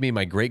mom gave me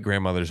my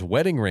great-grandmother's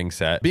wedding ring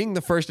set. Being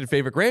the first and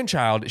favorite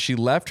grandchild, she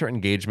left her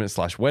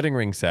engagement/wedding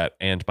ring set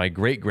and my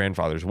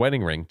great-grandfather's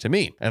wedding ring to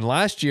me. And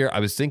last year, I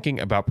was thinking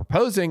about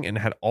proposing and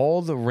had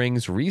all the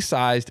rings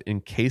resized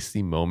in case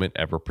the moment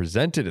ever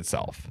presented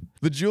itself.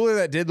 The jeweler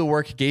that did the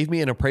work gave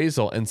me an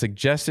appraisal and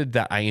suggested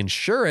that I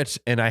insure it,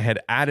 and I had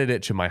added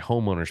it to my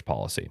homeowner's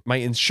policy. My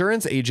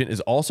insurance agent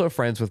is also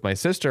friends with my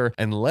sister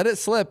and let it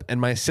slip,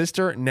 and my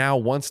sister now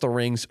wants the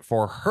rings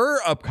for her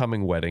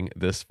upcoming wedding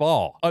this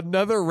fall.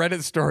 Another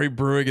Reddit story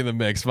brewing in the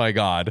mix, my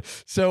God.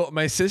 So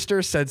my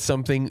sister said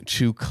something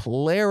to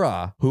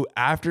Clara, who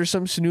after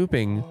some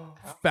snooping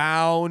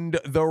found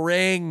the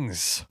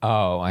rings.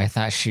 Oh, I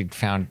thought she'd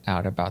found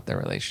out about the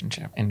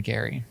relationship and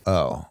Gary.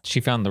 Oh. She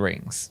found the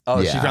rings.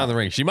 Oh, Yeah. she found the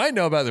rings. She might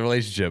know about the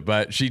relationship,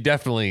 but she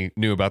definitely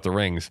knew about the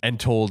rings and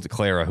told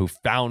Clara, who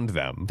found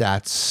them.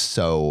 That's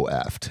so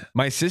effed.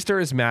 My sister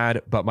is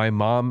mad, but my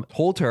mom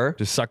told her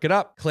to suck it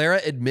up. Clara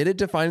admitted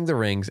to finding the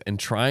rings and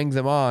trying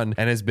them on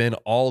and has been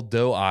all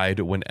doe-eyed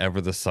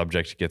whenever the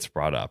subject gets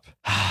brought up.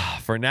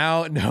 For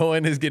now, no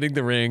one is getting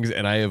the rings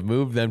and I have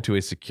moved them to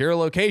a secure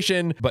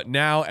location, but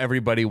now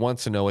everybody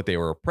wants to know what they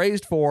were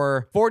appraised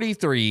for.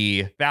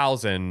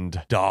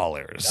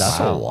 $43,000. That's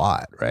a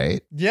lot,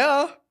 right?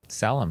 Yeah.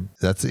 Sell them.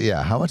 That's,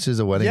 yeah. How much is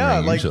a wedding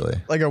ring usually?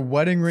 Like a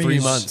wedding ring 3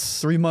 is months.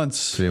 3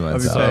 months. 3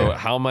 months. of your So pay.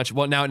 how much?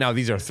 Well, now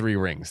these are 3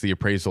 rings. The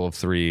appraisal of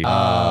 3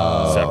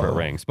 separate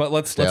rings. But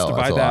let's Still,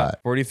 divide that's a that. lot.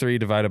 43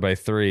 divided by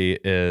 3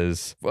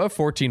 is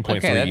 14.3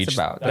 Okay, that's each.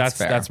 about- that's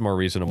fair. That's more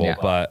reasonable. Yeah.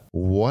 But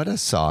What a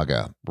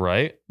saga.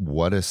 right?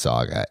 What a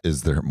saga.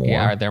 Is there more?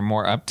 Yeah, are there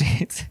more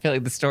updates? I feel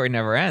like the story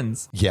never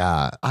ends.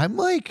 Yeah. I'm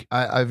like,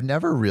 I've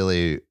never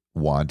really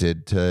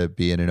wanted to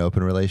be in an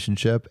open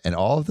relationship, and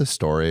all of the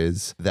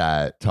stories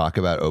that talk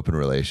about open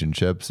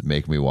relationships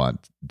make me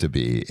want to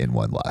be in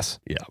one less.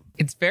 Yeah.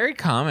 It's very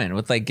common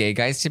with like gay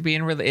guys to be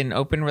in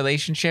open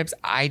relationships.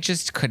 I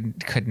just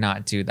could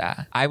not do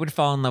that. I would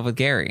fall in love with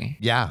Gary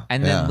Yeah.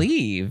 and then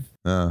leave.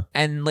 Uh,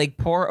 And like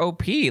poor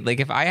OP, like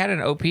if I had an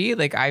OP,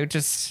 like I would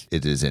just,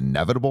 it is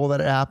inevitable that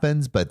it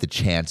happens, but the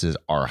chances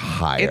are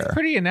higher. it's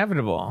pretty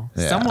inevitable.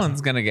 Yeah.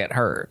 Someone's going to get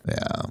hurt.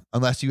 Yeah.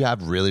 Unless you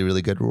have really,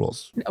 really good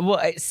rules. Well,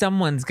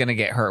 someone's going to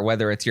get hurt,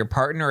 whether it's your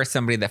partner or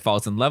somebody that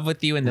falls in love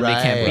with you and then they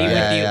can't be with you.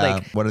 Yeah.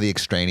 Like, one of the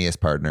extraneous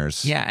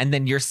partners. yeah. And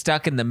then you're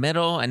stuck in the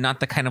middle and not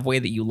the kind of way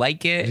that you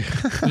like it,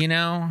 you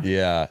know?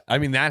 Yeah. I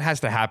mean, that has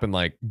to happen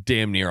like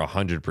damn near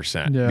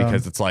 100% Yeah.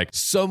 because it's like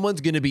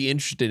someone's going to be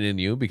interested in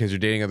you because you're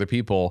dating other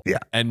people. Yeah.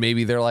 And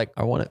maybe they're like,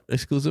 I want it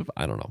exclusive.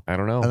 I don't know.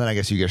 And then I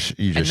guess you just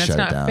And that's shut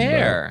not it down.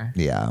 fair.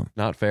 but- yeah.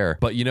 Not fair.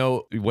 But you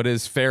know, what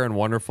is fair and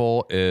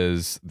wonderful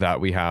is that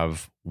we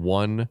have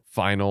one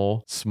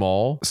final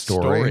small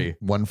story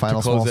One to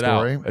final close small it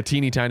story. out. A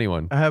teeny tiny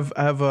one. I have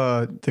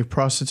the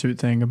prostitute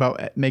thing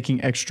about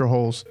making extra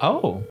holes.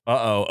 Oh,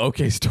 Uh-oh.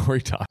 Okay,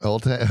 story time.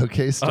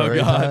 Okay, story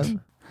God.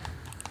 time.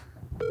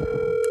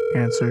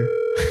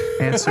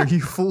 Answer,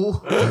 you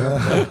fool.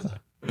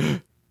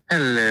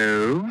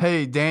 Hello.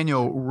 Hey,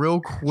 Daniel, real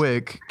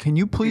quick, can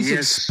you please Yes,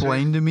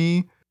 explain to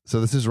me So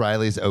this is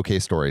Riley's okay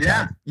story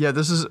time. Yeah,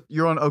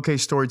 you're on OK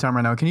Story Time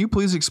right now. Can you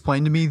please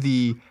explain to me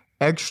the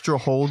extra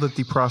hole that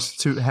the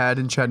prostitute had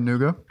in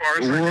Chattanooga?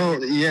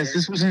 Well, yes,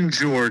 this was in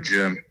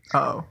Georgia.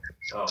 Oh.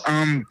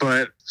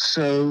 But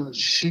so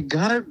she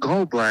got her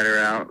gallbladder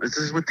out. This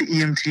is what the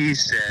EMT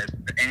said,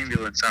 the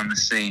ambulance on the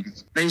scene.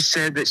 They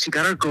said that she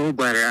got her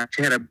gallbladder out.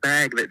 She had a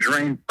bag that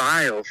drained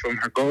bile from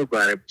her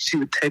gallbladder. She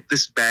would take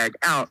this bag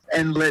out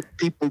and let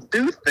people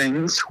do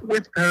things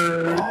with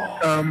her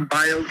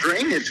bile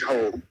drainage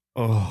hole.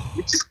 Oh.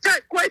 It just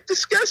got quite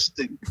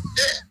disgusting.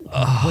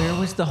 Where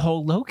was the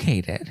hole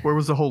located? Where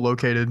was the hole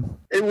located?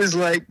 It was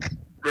like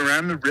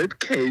around the rib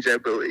cage, I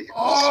believe.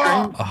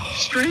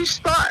 Strange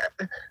spot.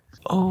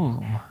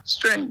 Oh.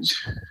 Strange.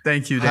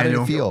 Thank you, How did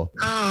Daniel. it feel?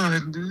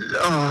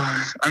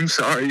 Oh, I'm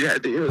sorry you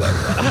had to hear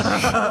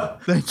that.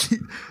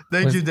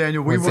 Thank you,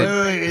 Daniel. was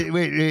Wait.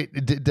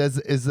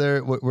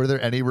 Were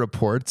there any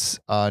reports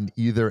on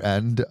either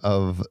end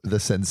of the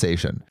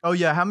sensation? Oh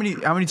yeah, how many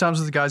times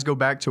did the guys go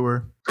back to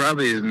her?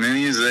 Probably as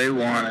many as they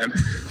wanted.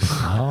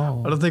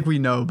 Oh. I don't think we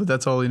know, but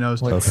that's all he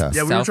knows. Okay.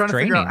 Yeah, we were trying to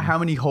figure out Self-draining. how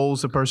many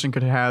holes a person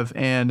could have,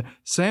 and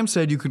Sam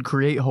said you could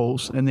create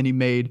holes, and then he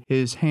made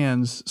his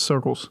hands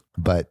circles.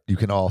 But you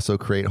can also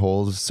create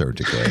holes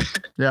surgically.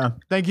 Yeah.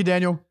 Thank you,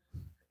 Daniel.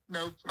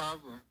 No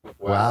problem.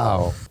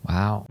 Wow.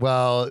 Wow.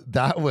 Well,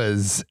 that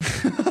was.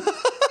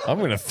 I'm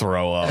going to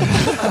throw up.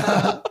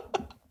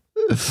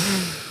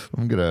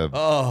 I'm gonna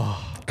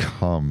Oh.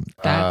 come.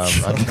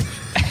 That's-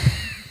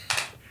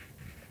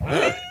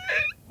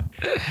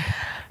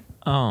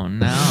 Oh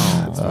no.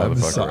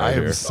 motherfucker right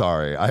here.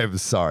 Sorry. I am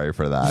sorry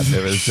for that.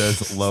 It was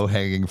just low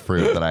hanging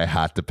fruit that I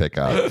had to pick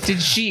up.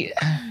 Did she?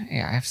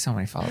 Yeah, I have so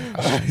many follow-up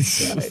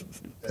questions.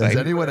 Has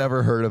anyone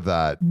ever heard of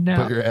that? No.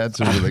 Put your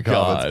answers in the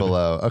comments God.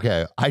 below.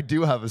 Okay, I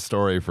do have a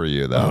story for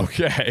you though.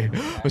 Okay.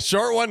 A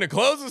short one to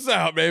close us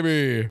out,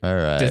 baby. All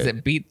right. Does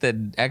it beat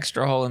the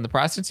extra hole in the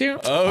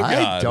prostitute? Oh, God.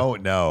 I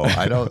don't know.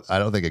 I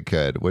don't think it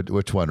could.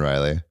 Which one,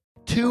 Riley?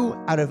 2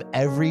 out of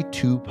every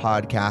 2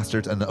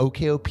 podcasters on the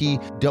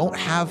OKOP don't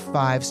have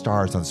 5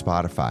 stars on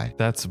Spotify.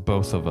 That's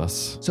both of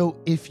us. So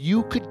if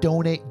you could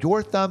donate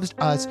your thumbs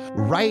to us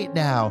right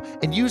now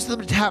and use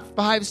them to tap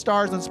 5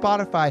 stars on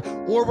Spotify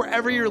or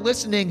wherever you're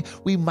listening,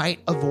 we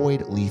might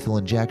avoid lethal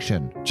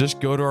injection. Just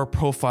go to our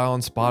profile on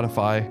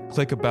Spotify,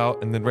 click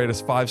about, and then rate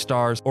us 5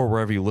 stars or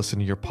wherever you listen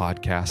to your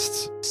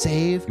podcasts.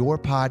 Save your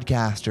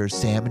podcasters,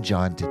 Sam and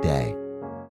John, today.